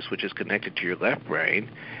your face, which is connected to your left brain,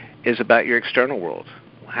 is about your external world.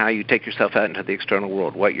 How you take yourself out into the external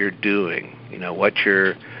world. What you're doing. What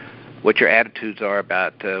your attitudes are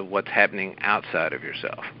about what's happening outside of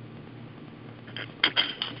yourself.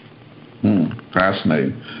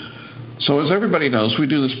 Fascinating. So as everybody knows, we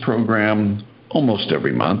do this program almost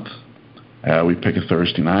every month. We pick a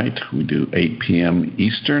Thursday night. We do 8 p.m.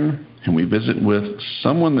 Eastern, and we visit with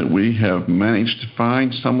someone that we have managed to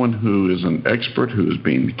find, someone who is an expert, who is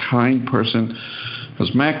being a kind person.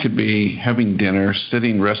 Because Matt could be having dinner,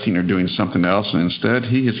 sitting, resting, or doing something else, and instead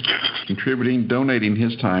he is contributing, donating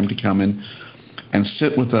his time to come in and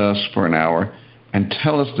sit with us for an hour and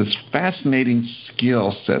tell us this fascinating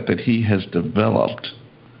skill set that he has developed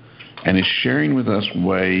and is sharing with us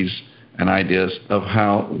ways and ideas of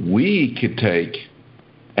how we could take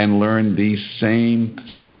and learn these same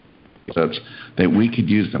sets, that we could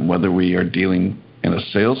use them, whether we are dealing in a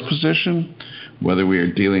sales position, whether we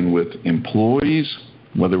are dealing with employees,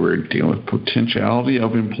 whether we're dealing with potentiality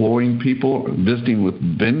of employing people, or visiting with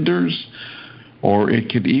vendors, or it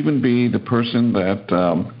could even be the person that,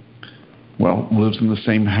 lives in the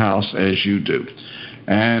same house as you do.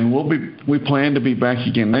 And we plan to be back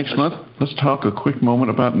again next month. Let's talk a quick moment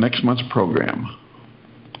about next month's program.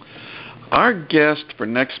 Our guest for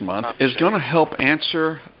next month is going to help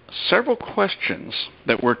answer several questions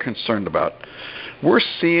that we're concerned about. We're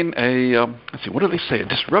seeing a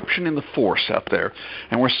disruption in the force out there.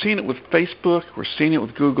 And we're seeing it with Facebook, we're seeing it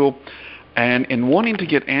with Google. And in wanting to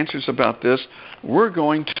get answers about this, we're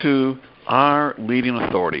going to our leading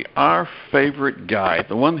authority, our favorite guy,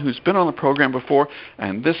 the one who's been on the program before,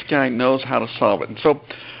 and this guy knows how to solve it. And so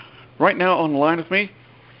right now on the line with me,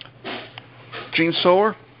 Gene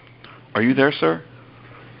Sower, are you there, sir?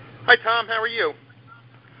 Hi, Tom. How are you?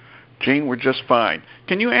 Gene, we're just fine.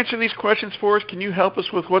 Can you answer these questions for us? Can you help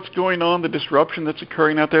us with what's going on, the disruption that's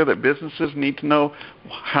occurring out there, that businesses need to know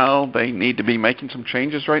how they need to be making some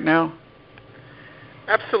changes right now?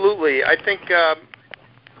 Absolutely. I think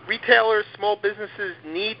retailers, small businesses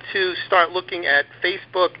need to start looking at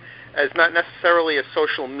Facebook as not necessarily a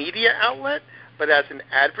social media outlet, but as an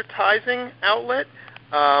advertising outlet.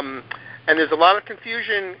 And there's a lot of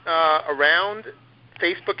confusion around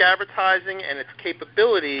Facebook advertising and its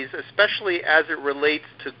capabilities, especially as it relates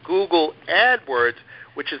to Google AdWords,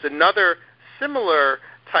 which is another similar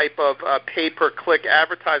type of pay-per-click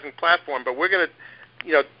advertising platform. But we're going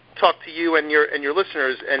to, talk to you and your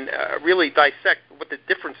listeners and really dissect what the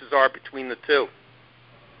differences are between the two.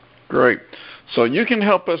 Great. So you can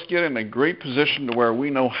help us get in a great position to where we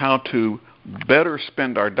know how to better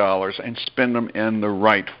spend our dollars and spend them in the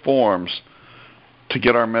right forms to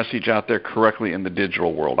get our message out there correctly in the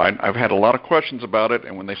digital world. I've had a lot of questions about it,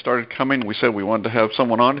 and when they started coming, we said we wanted to have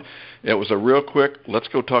someone on. It was a real quick, let's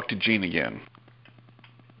go talk to Gene again.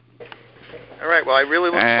 All right. Well, I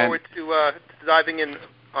really look forward to diving in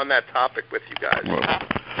on that topic with you guys.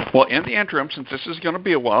 Well, in the interim, since this is going to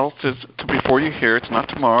be a while to before you hear, it's not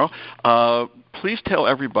tomorrow, please tell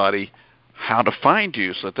everybody how to find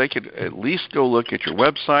you so that they could at least go look at your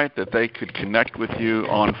website, that they could connect with you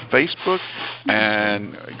on Facebook,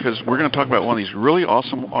 and because we're going to talk about one of these really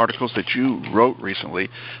awesome articles that you wrote recently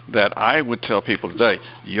that I would tell people today,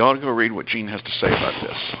 you ought to go read what Gene has to say about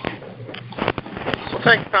this. Well,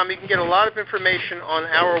 thanks, Tom. You can get a lot of information on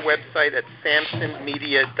our website at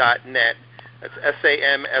samsonmedia.net. That's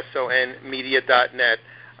SAMSON media.net.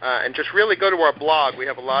 And just really go to our blog. We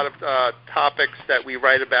have a lot of topics that we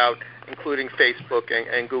write about, including Facebook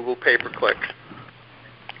and Google pay-per-click.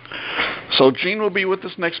 So Gene will be with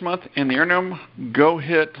us next month. In the interim, go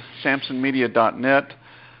hit samsonmedia.net.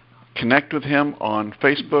 Connect with him on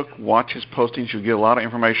Facebook. Watch his postings. You'll get a lot of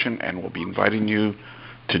information, and we'll be inviting you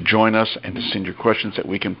to join us and to send your questions that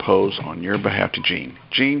we can pose on your behalf to Gene.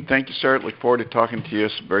 Gene, thank you, sir. Look forward to talking to you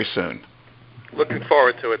very soon. Looking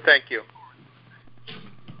forward to it. Thank you.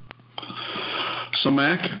 So,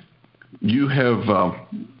 Mac, you have,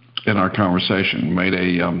 in our conversation, made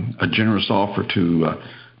a generous offer to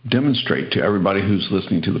demonstrate to everybody who's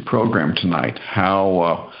listening to the program tonight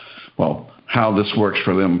how this works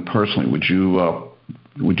for them personally. Would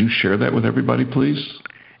you share that with everybody, please?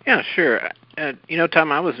 Yeah, sure.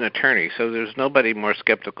 Tom, I was an attorney, so there's nobody more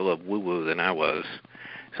skeptical of woo-woo than I was.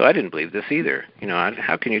 So I didn't believe this either.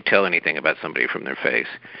 How can you tell anything about somebody from their face?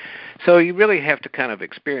 So you really have to kind of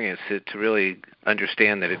experience it to really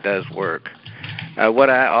understand that it does work. What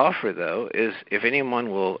I offer, though, is if anyone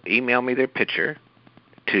will email me their picture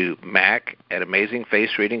to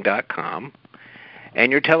mac@amazingfacereading.com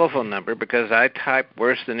and your telephone number, because I type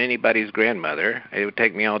worse than anybody's grandmother. It would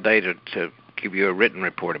take me all day to give you a written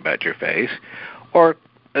report about your face, or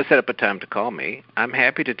set up a time to call me. I'm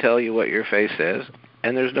happy to tell you what your face says,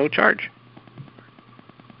 and there's no charge.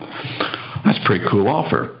 That's a pretty cool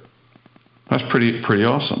offer. That's pretty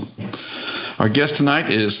awesome. Our guest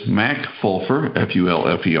tonight is Mac Fulfer,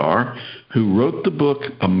 Fulfer, who wrote the book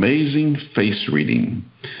Amazing Face Reading.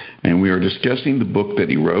 And we are discussing the book that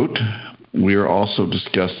he wrote. We are also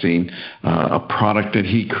discussing a product that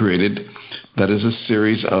he created that is a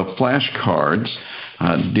series of flashcards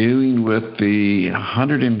dealing with the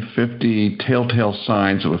 150 telltale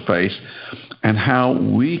signs of a face and how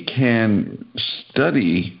we can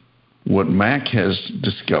study what Mac has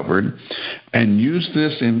discovered and use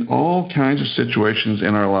this in all kinds of situations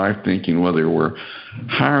in our life, thinking whether we're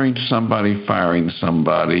hiring somebody, firing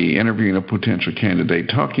somebody, interviewing a potential candidate,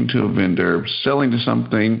 talking to a vendor, selling to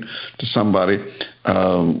somebody,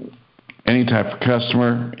 any type of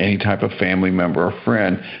customer, any type of family member or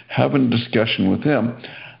friend, having a discussion with them.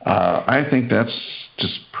 I think that's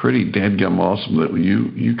just pretty dadgum awesome that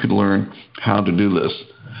you could learn how to do this.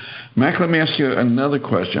 Mac, let me ask you another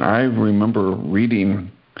question. I remember reading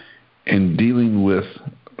and dealing with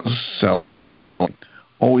selling,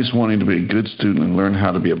 always wanting to be a good student and learn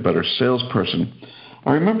how to be a better salesperson.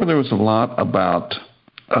 I remember there was a lot about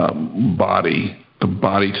the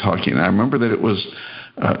body talking. I remember that it was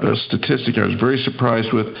a statistic I was very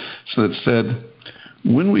surprised with, so that said,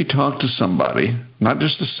 when we talk to somebody, not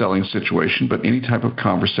just a selling situation, but any type of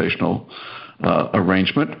conversational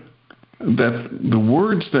arrangement, that the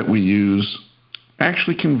words that we use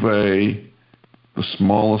actually convey the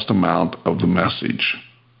smallest amount of the message.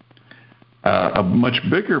 A much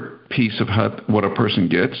bigger piece of what a person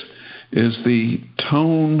gets is the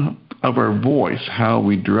tone of our voice, how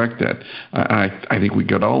we direct that. I think we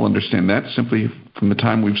could all understand that simply from the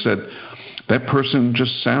time we've said, that person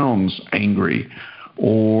just sounds angry.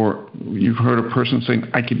 Or you've heard a person saying,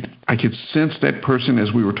 I could sense that person as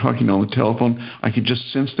we were talking on the telephone. I could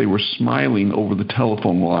just sense they were smiling over the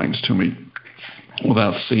telephone lines to me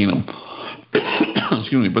without seeing them.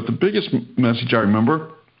 Excuse me. But the biggest message I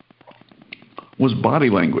remember was body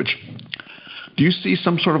language. Do you see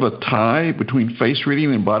some sort of a tie between face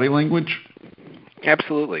reading and body language?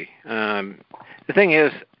 Absolutely. The thing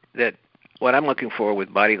is that what I'm looking for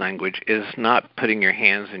with body language is not putting your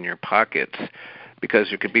hands in your pockets, because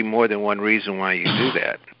there could be more than one reason why you do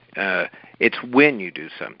that. It's when you do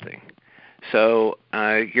something. So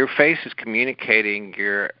your face is communicating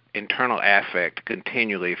your internal affect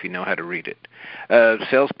continually if you know how to read it.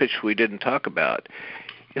 Sales pitch we didn't talk about.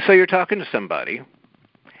 So you're talking to somebody,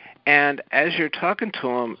 and as you're talking to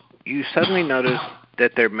them, you suddenly notice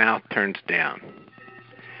that their mouth turns down.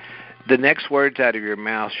 The next words out of your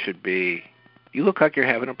mouth should be, you look like you're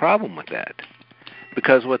having a problem with that.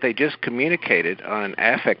 Because what they just communicated on an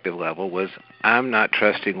affective level was, I'm not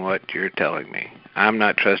trusting what you're telling me. I'm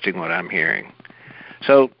not trusting what I'm hearing.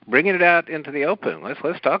 So bringing it out into the open,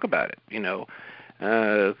 let's talk about it.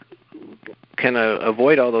 Can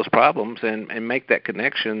avoid all those problems and make that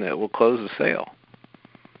connection that will close the sale.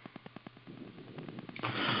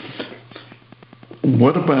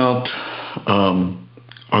 What about,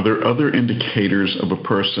 are there other indicators of a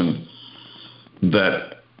person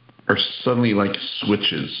that are suddenly like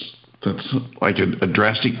switches? That's like a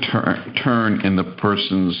drastic turn in the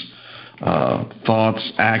person's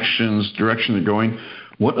thoughts, actions, direction they're going.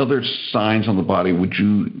 What other signs on the body would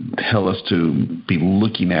you tell us to be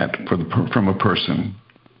looking at from a person?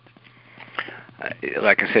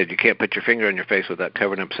 Like I said, you can't put your finger on your face without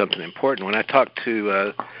covering up something important. When I talk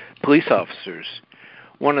to police officers,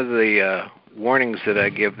 one of the warnings that I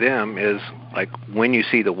give them is like when you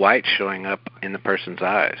see the white showing up in the person's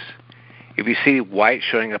eyes. If you see white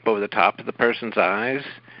showing up over the top of the person's eyes,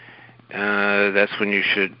 that's when you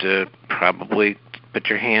should probably put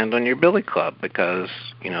your hand on your billy club, because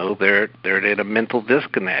they're at a mental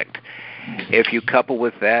disconnect. If you couple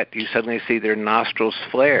with that, you suddenly see their nostrils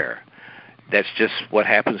flare. That's just what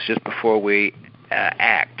happens just before we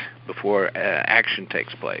act, before action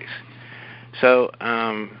takes place. So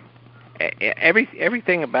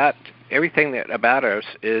everything about us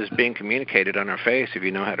is being communicated on our face if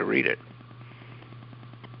you know how to read it.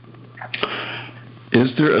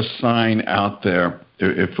 Is there a sign out there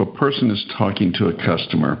if a person is talking to a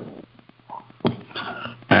customer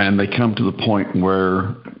and they come to the point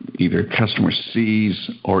where either a customer sees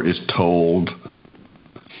or is told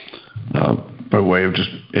by way of just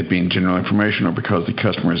it being general information or because the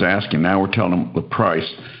customer is asking, now we're telling them the price,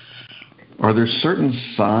 are there certain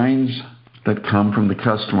signs that come from the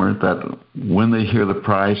customer that when they hear the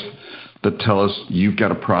price that tell us you've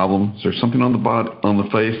got a problem? Is there something on the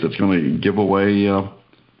face that's going to give away a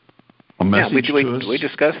message to us? We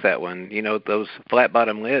discussed that one. Those flat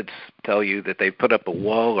bottom lids tell you that they put up a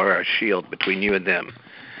wall or a shield between you and them.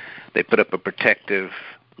 They put up a protective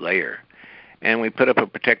layer. And we put up a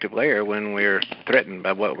protective layer when we're threatened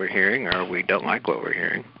by what we're hearing or we don't like what we're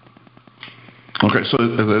hearing. Okay, so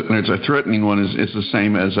it's a threatening one is the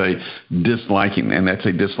same as a disliking, and that's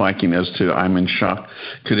a disliking as to I'm in shock.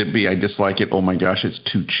 Could it be I dislike it, oh my gosh, it's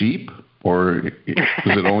too cheap? Or is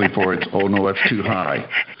it only for it's, oh no, that's too high?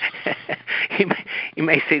 You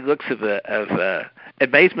may see looks of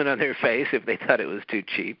amazement on their face if they thought it was too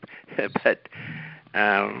cheap. But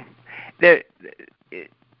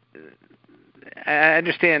I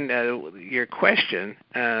understand your question.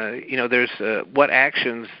 There's what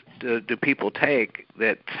actions do people take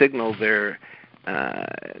that signal their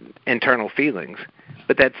internal feelings?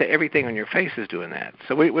 But that's everything on your face is doing that.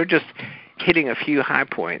 So we're just hitting a few high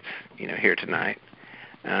points, here tonight.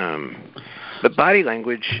 But body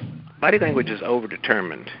language is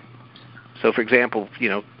overdetermined. So, for example,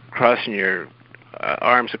 crossing your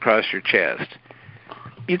arms across your chest,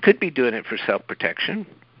 you could be doing it for self-protection.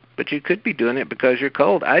 But you could be doing it because you're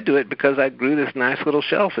cold. I do it because I grew this nice little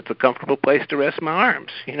shelf. It's a comfortable place to rest my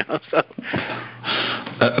arms, So.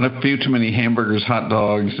 And a few too many hamburgers, hot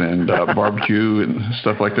dogs, and barbecue and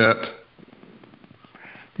stuff like that.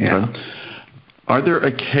 Yeah. Are there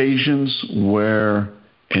occasions where,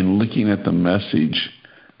 in looking at the message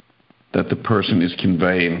that the person is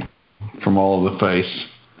conveying from all of the face,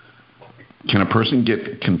 can a person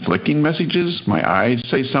get conflicting messages? My eyes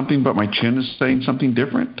say something, but my chin is saying something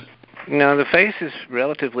different? No, the face is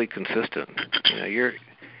relatively consistent.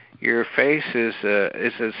 Your face is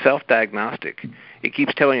a self-diagnostic. It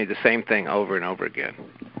keeps telling you the same thing over and over again.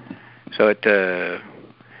 So it's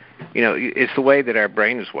the way that our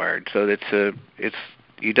brain is wired. So it's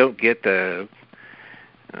you don't get the.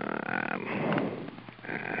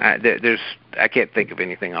 I can't think of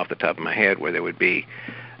anything off the top of my head where there would be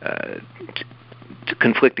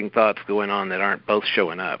conflicting thoughts going on that aren't both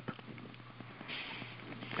showing up.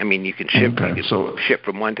 I mean, you can shift. Okay, you can shift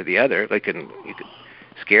from one to the other. You can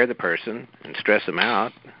scare the person and stress them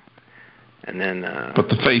out, and then. But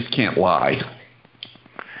the face can't lie.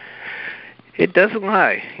 It doesn't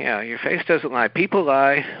lie. Yeah, your face doesn't lie. People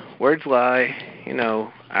lie. Words lie.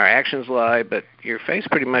 Our actions lie. But your face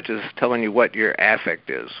pretty much is telling you what your affect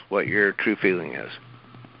is, what your true feeling is.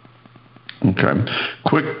 Okay.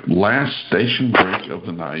 Quick last station break of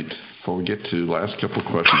the night before we get to last couple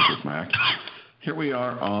questions with Mac. Here we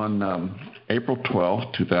are on April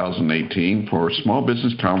 12th, 2018 for Small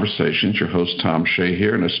Business Conversations. Your host, Tom Shea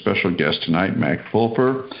here, and a special guest tonight, Mac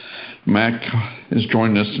Fulper. Mac is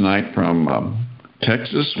joining us tonight from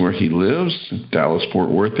Texas, where he lives, Dallas-Fort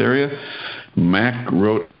Worth area. Mac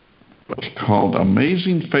wrote what's called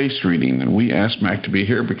Amazing Face Reading, and we asked Mac to be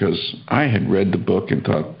here because I had read the book and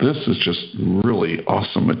thought this is just really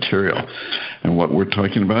awesome material. And what we're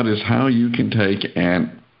talking about is how you can take and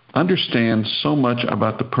understand so much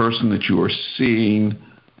about the person that you are seeing,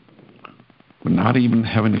 not even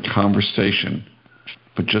having a conversation,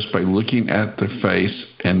 but just by looking at their face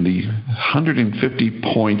and the 150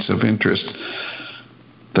 points of interest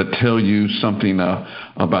that tell you something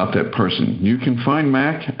about that person. You can find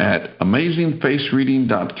Mac at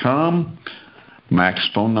amazingfacereading.com. Mac's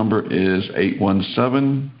phone number is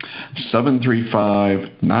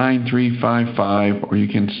 817-735-9355, or you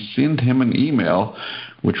can send him an email,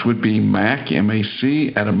 which would be Mac,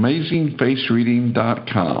 M-A-C, at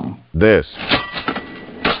amazingfacereading.com. This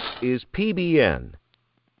is PBN.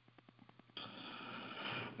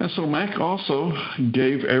 And so Mac also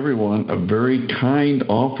gave everyone a very kind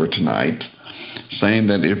offer tonight, saying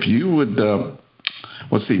that if you would,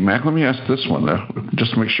 let's see, Mac, let me ask this one,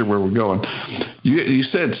 just to make sure where we're going. You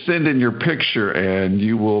said send in your picture and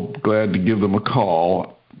you will glad to give them a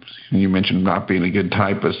call. You mentioned not being a good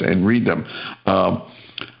typist and read them.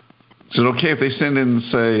 Is it okay if they send in,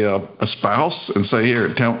 say, a spouse and say,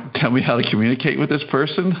 here, tell me how to communicate with this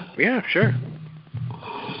person? Yeah, sure.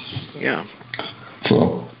 Yeah.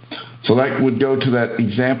 So that would go to that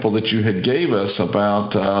example that you had gave us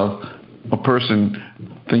about a person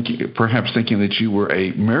perhaps thinking that you were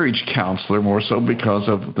a marriage counselor, more so because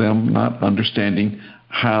of them not understanding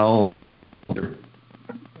how their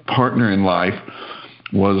partner in life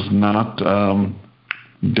was not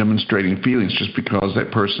demonstrating feelings just because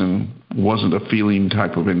that person wasn't a feeling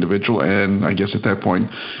type of individual, and I guess at that point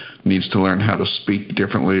needs to learn how to speak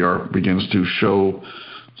differently or begins to show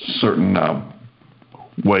certain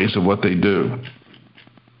ways of what they do.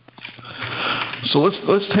 So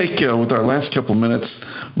let's take with our last couple minutes,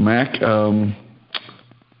 Mac.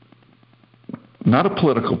 Not a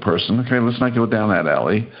political person. Okay, let's not go down that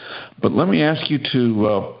alley. But let me ask you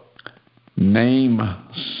to name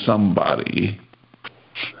somebody,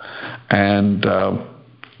 and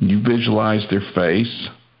you visualize their face,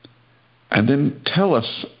 and then tell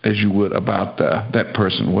us as you would about that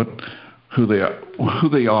person, who they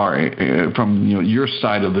are from your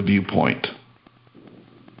side of the viewpoint.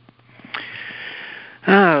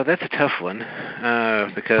 Oh, that's a tough one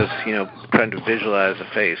because trying to visualize a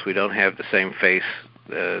face, we don't have the same face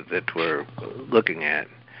that we're looking at.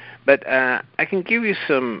 But I can give you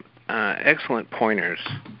some excellent pointers.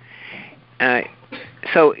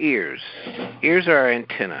 So ears are our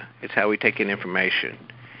antenna. It's how we take in information.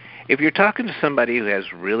 If you're talking to somebody who has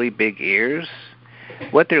really big ears,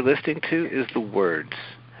 what they're listening to is the words.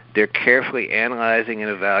 They're carefully analyzing and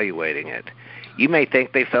evaluating it. You may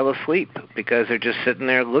think they fell asleep because they're just sitting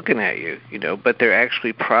there looking at you, but they're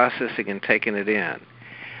actually processing and taking it in.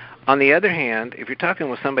 On the other hand, if you're talking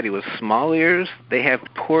with somebody with small ears, they have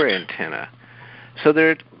poor antenna. So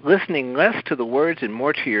they're listening less to the words and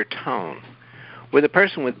more to your tone. With a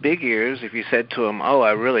person with big ears, if you said to them, "Oh,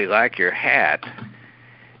 I really like your hat,"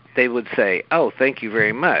 they would say, "Oh, thank you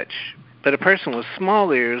very much." But a person with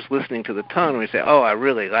small ears listening to the tone, when you say, "Oh, I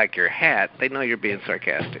really like your hat," they know you're being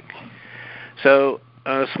sarcastic. So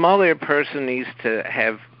a small-eared person needs to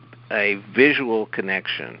have a visual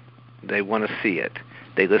connection. They want to see it.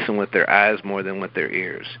 They listen with their eyes more than with their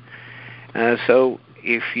ears. So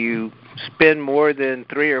if you spend more than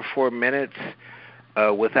 3 or 4 minutes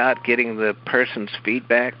without getting the person's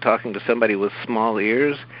feedback, talking to somebody with small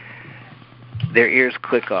ears, their ears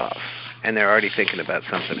click off, and they're already thinking about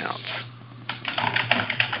something else.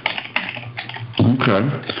 Okay.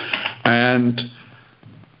 And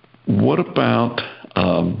what about,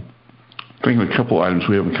 I think a couple items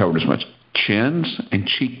we haven't covered as much, chins and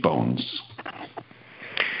cheekbones.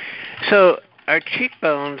 So our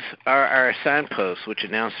cheekbones are our signposts which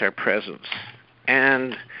announce our presence.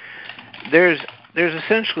 And there's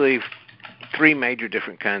essentially 3 major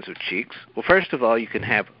different kinds of cheeks. Well, first of all, you can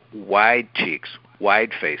have wide cheeks,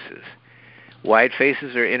 wide faces. Wide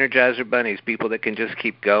faces are Energizer bunnies, people that can just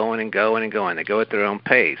keep going and going and going. They go at their own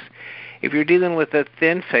pace. If you're dealing with a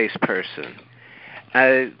thin-faced person,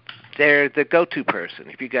 they're the go-to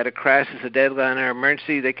person. If you've got a crisis, a deadline, or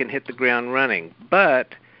emergency, they can hit the ground running.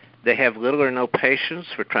 But they have little or no patience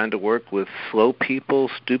for trying to work with slow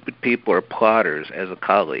people, stupid people, or plotters as a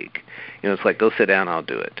colleague. It's like, go sit down, I'll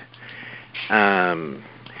do it.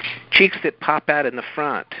 Cheeks that pop out in the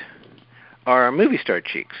front are movie star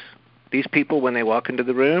cheeks. These people, when they walk into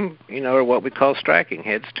the room, are what we call striking,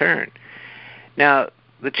 heads turn. Now,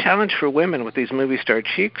 the challenge for women with these movie star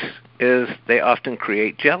cheeks is they often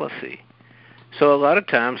create jealousy. So a lot of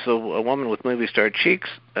times a woman with movie star cheeks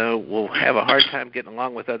will have a hard time getting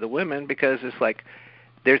along with other women because it's like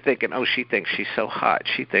they're thinking, oh, she thinks she's so hot.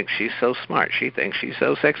 She thinks she's so smart. She thinks she's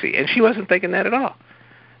so sexy. And she wasn't thinking that at all.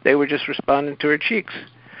 They were just responding to her cheeks.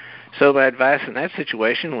 So my advice in that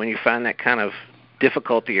situation, when you find that kind of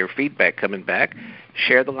difficulty or feedback coming back,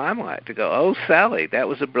 share the limelight to go, oh, Sally, that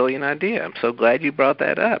was a brilliant idea. I'm so glad you brought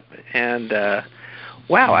that up. And,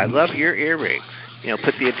 wow, I love your earrings.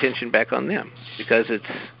 Put the attention back on them because it's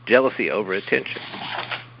jealousy over attention.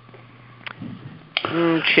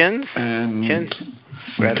 Chins? Chins?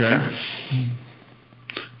 Okay.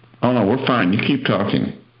 Oh, no, we're fine. You keep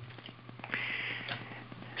talking.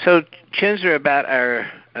 So chins are about our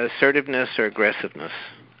assertiveness or aggressiveness,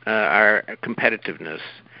 our competitiveness.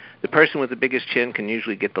 The person with the biggest chin can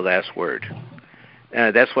usually get the last word.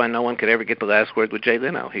 That's why no one could ever get the last word with Jay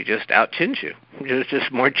Leno. He just out-chins you. There's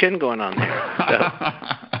just more chin going on there. So.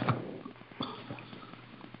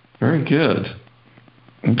 Very good.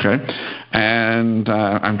 Okay. And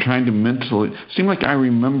I'm trying to mentally... Seem like I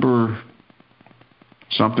remember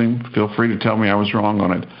something. Feel free to tell me I was wrong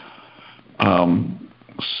on it.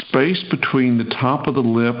 Space between the top of the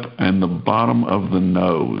lip and the bottom of the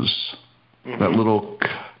nose. Mm-hmm. That little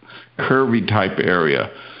curvy type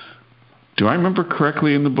area. Do I remember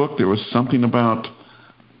correctly in the book there was something about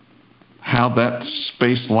how that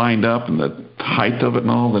space lined up and the height of it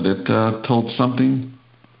and all, that it told something?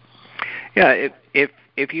 Yeah,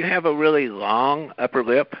 if you have a really long upper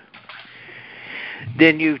lip,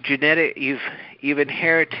 then you've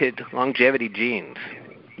inherited longevity genes.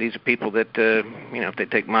 These are people that, if they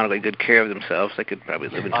take moderately good care of themselves, they could probably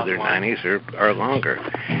live into their 90s or longer.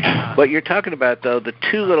 What you're talking about, though, the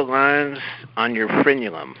two little lines on your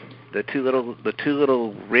frenulum, the two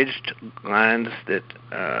little ridged lines that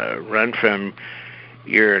run from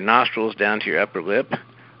your nostrils down to your upper lip,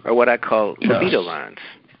 are what I call libido lines.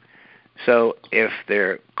 So if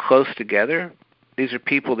they're close together, these are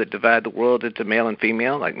people that divide the world into male and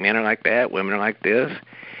female, like men are like that, women are like this.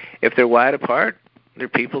 If they're wide apart, they're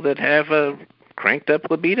people that have a cranked up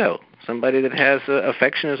libido, somebody that has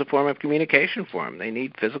affection as a form of communication for them. They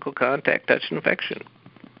need physical contact, touch, and affection.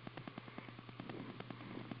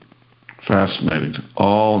 Fascinating.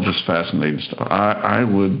 All just fascinating stuff. I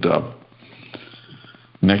would,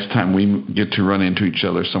 next time we get to run into each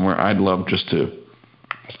other somewhere, I'd love just to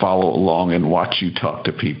follow along and watch you talk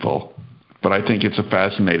to people. But I think it's a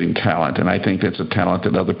fascinating talent, and I think it's a talent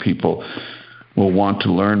that other people will want to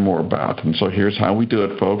learn more about. And so here's how we do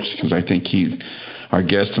it, folks, because I think our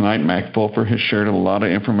guest tonight, Mac Fulfer, has shared a lot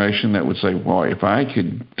of information that would say, well, if I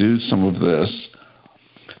could do some of this,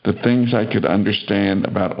 the things I could understand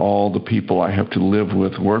about all the people I have to live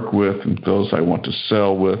with, work with, and those I want to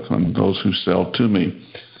sell with, and those who sell to me.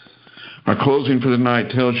 Our closing for the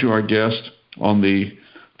night tells you our guest on the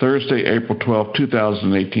Thursday, April 12,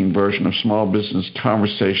 2018 version of Small Business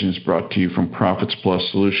Conversations, brought to you from Profits Plus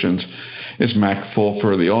Solutions, is Mac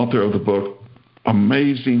Fulfer, the author of the book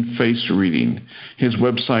Amazing Face Reading. His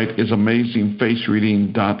website is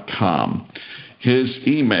amazingfacereading.com. His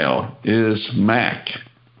email is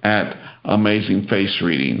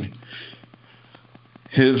mac@amazingfacereading.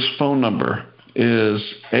 His phone number is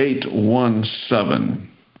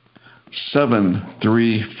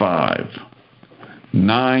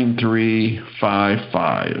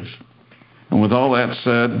 817-735-9355. And with all that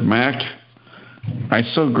said, Mac, I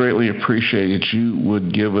so greatly appreciate that you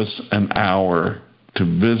would give us an hour to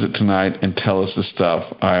visit tonight and tell us this stuff.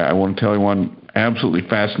 I want to tell everyone, absolutely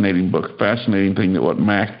fascinating book, fascinating thing that what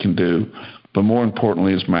Mac can do. But more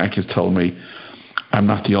importantly, as Mac has told me, I'm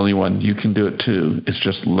not the only one. You can do it too. It's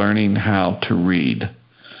just learning how to read.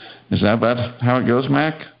 Is that about how it goes,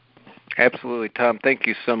 Mac? Absolutely, Tom. Thank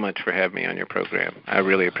you so much for having me on your program. I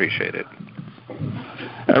really appreciate it.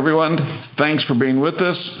 Everyone, thanks for being with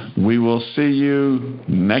us. We will see you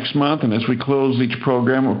next month. And as we close each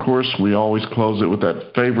program, of course, we always close it with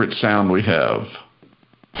that favorite sound we have.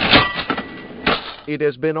 It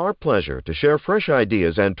has been our pleasure to share fresh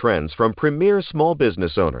ideas and trends from premier small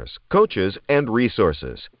business owners, coaches, and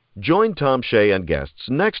resources. Join Tom Shea and guests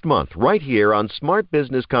next month right here on Smart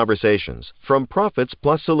Business Conversations from Profits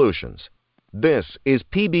Plus Solutions. This is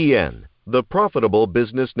PBN, the Profitable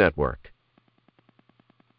Business Network.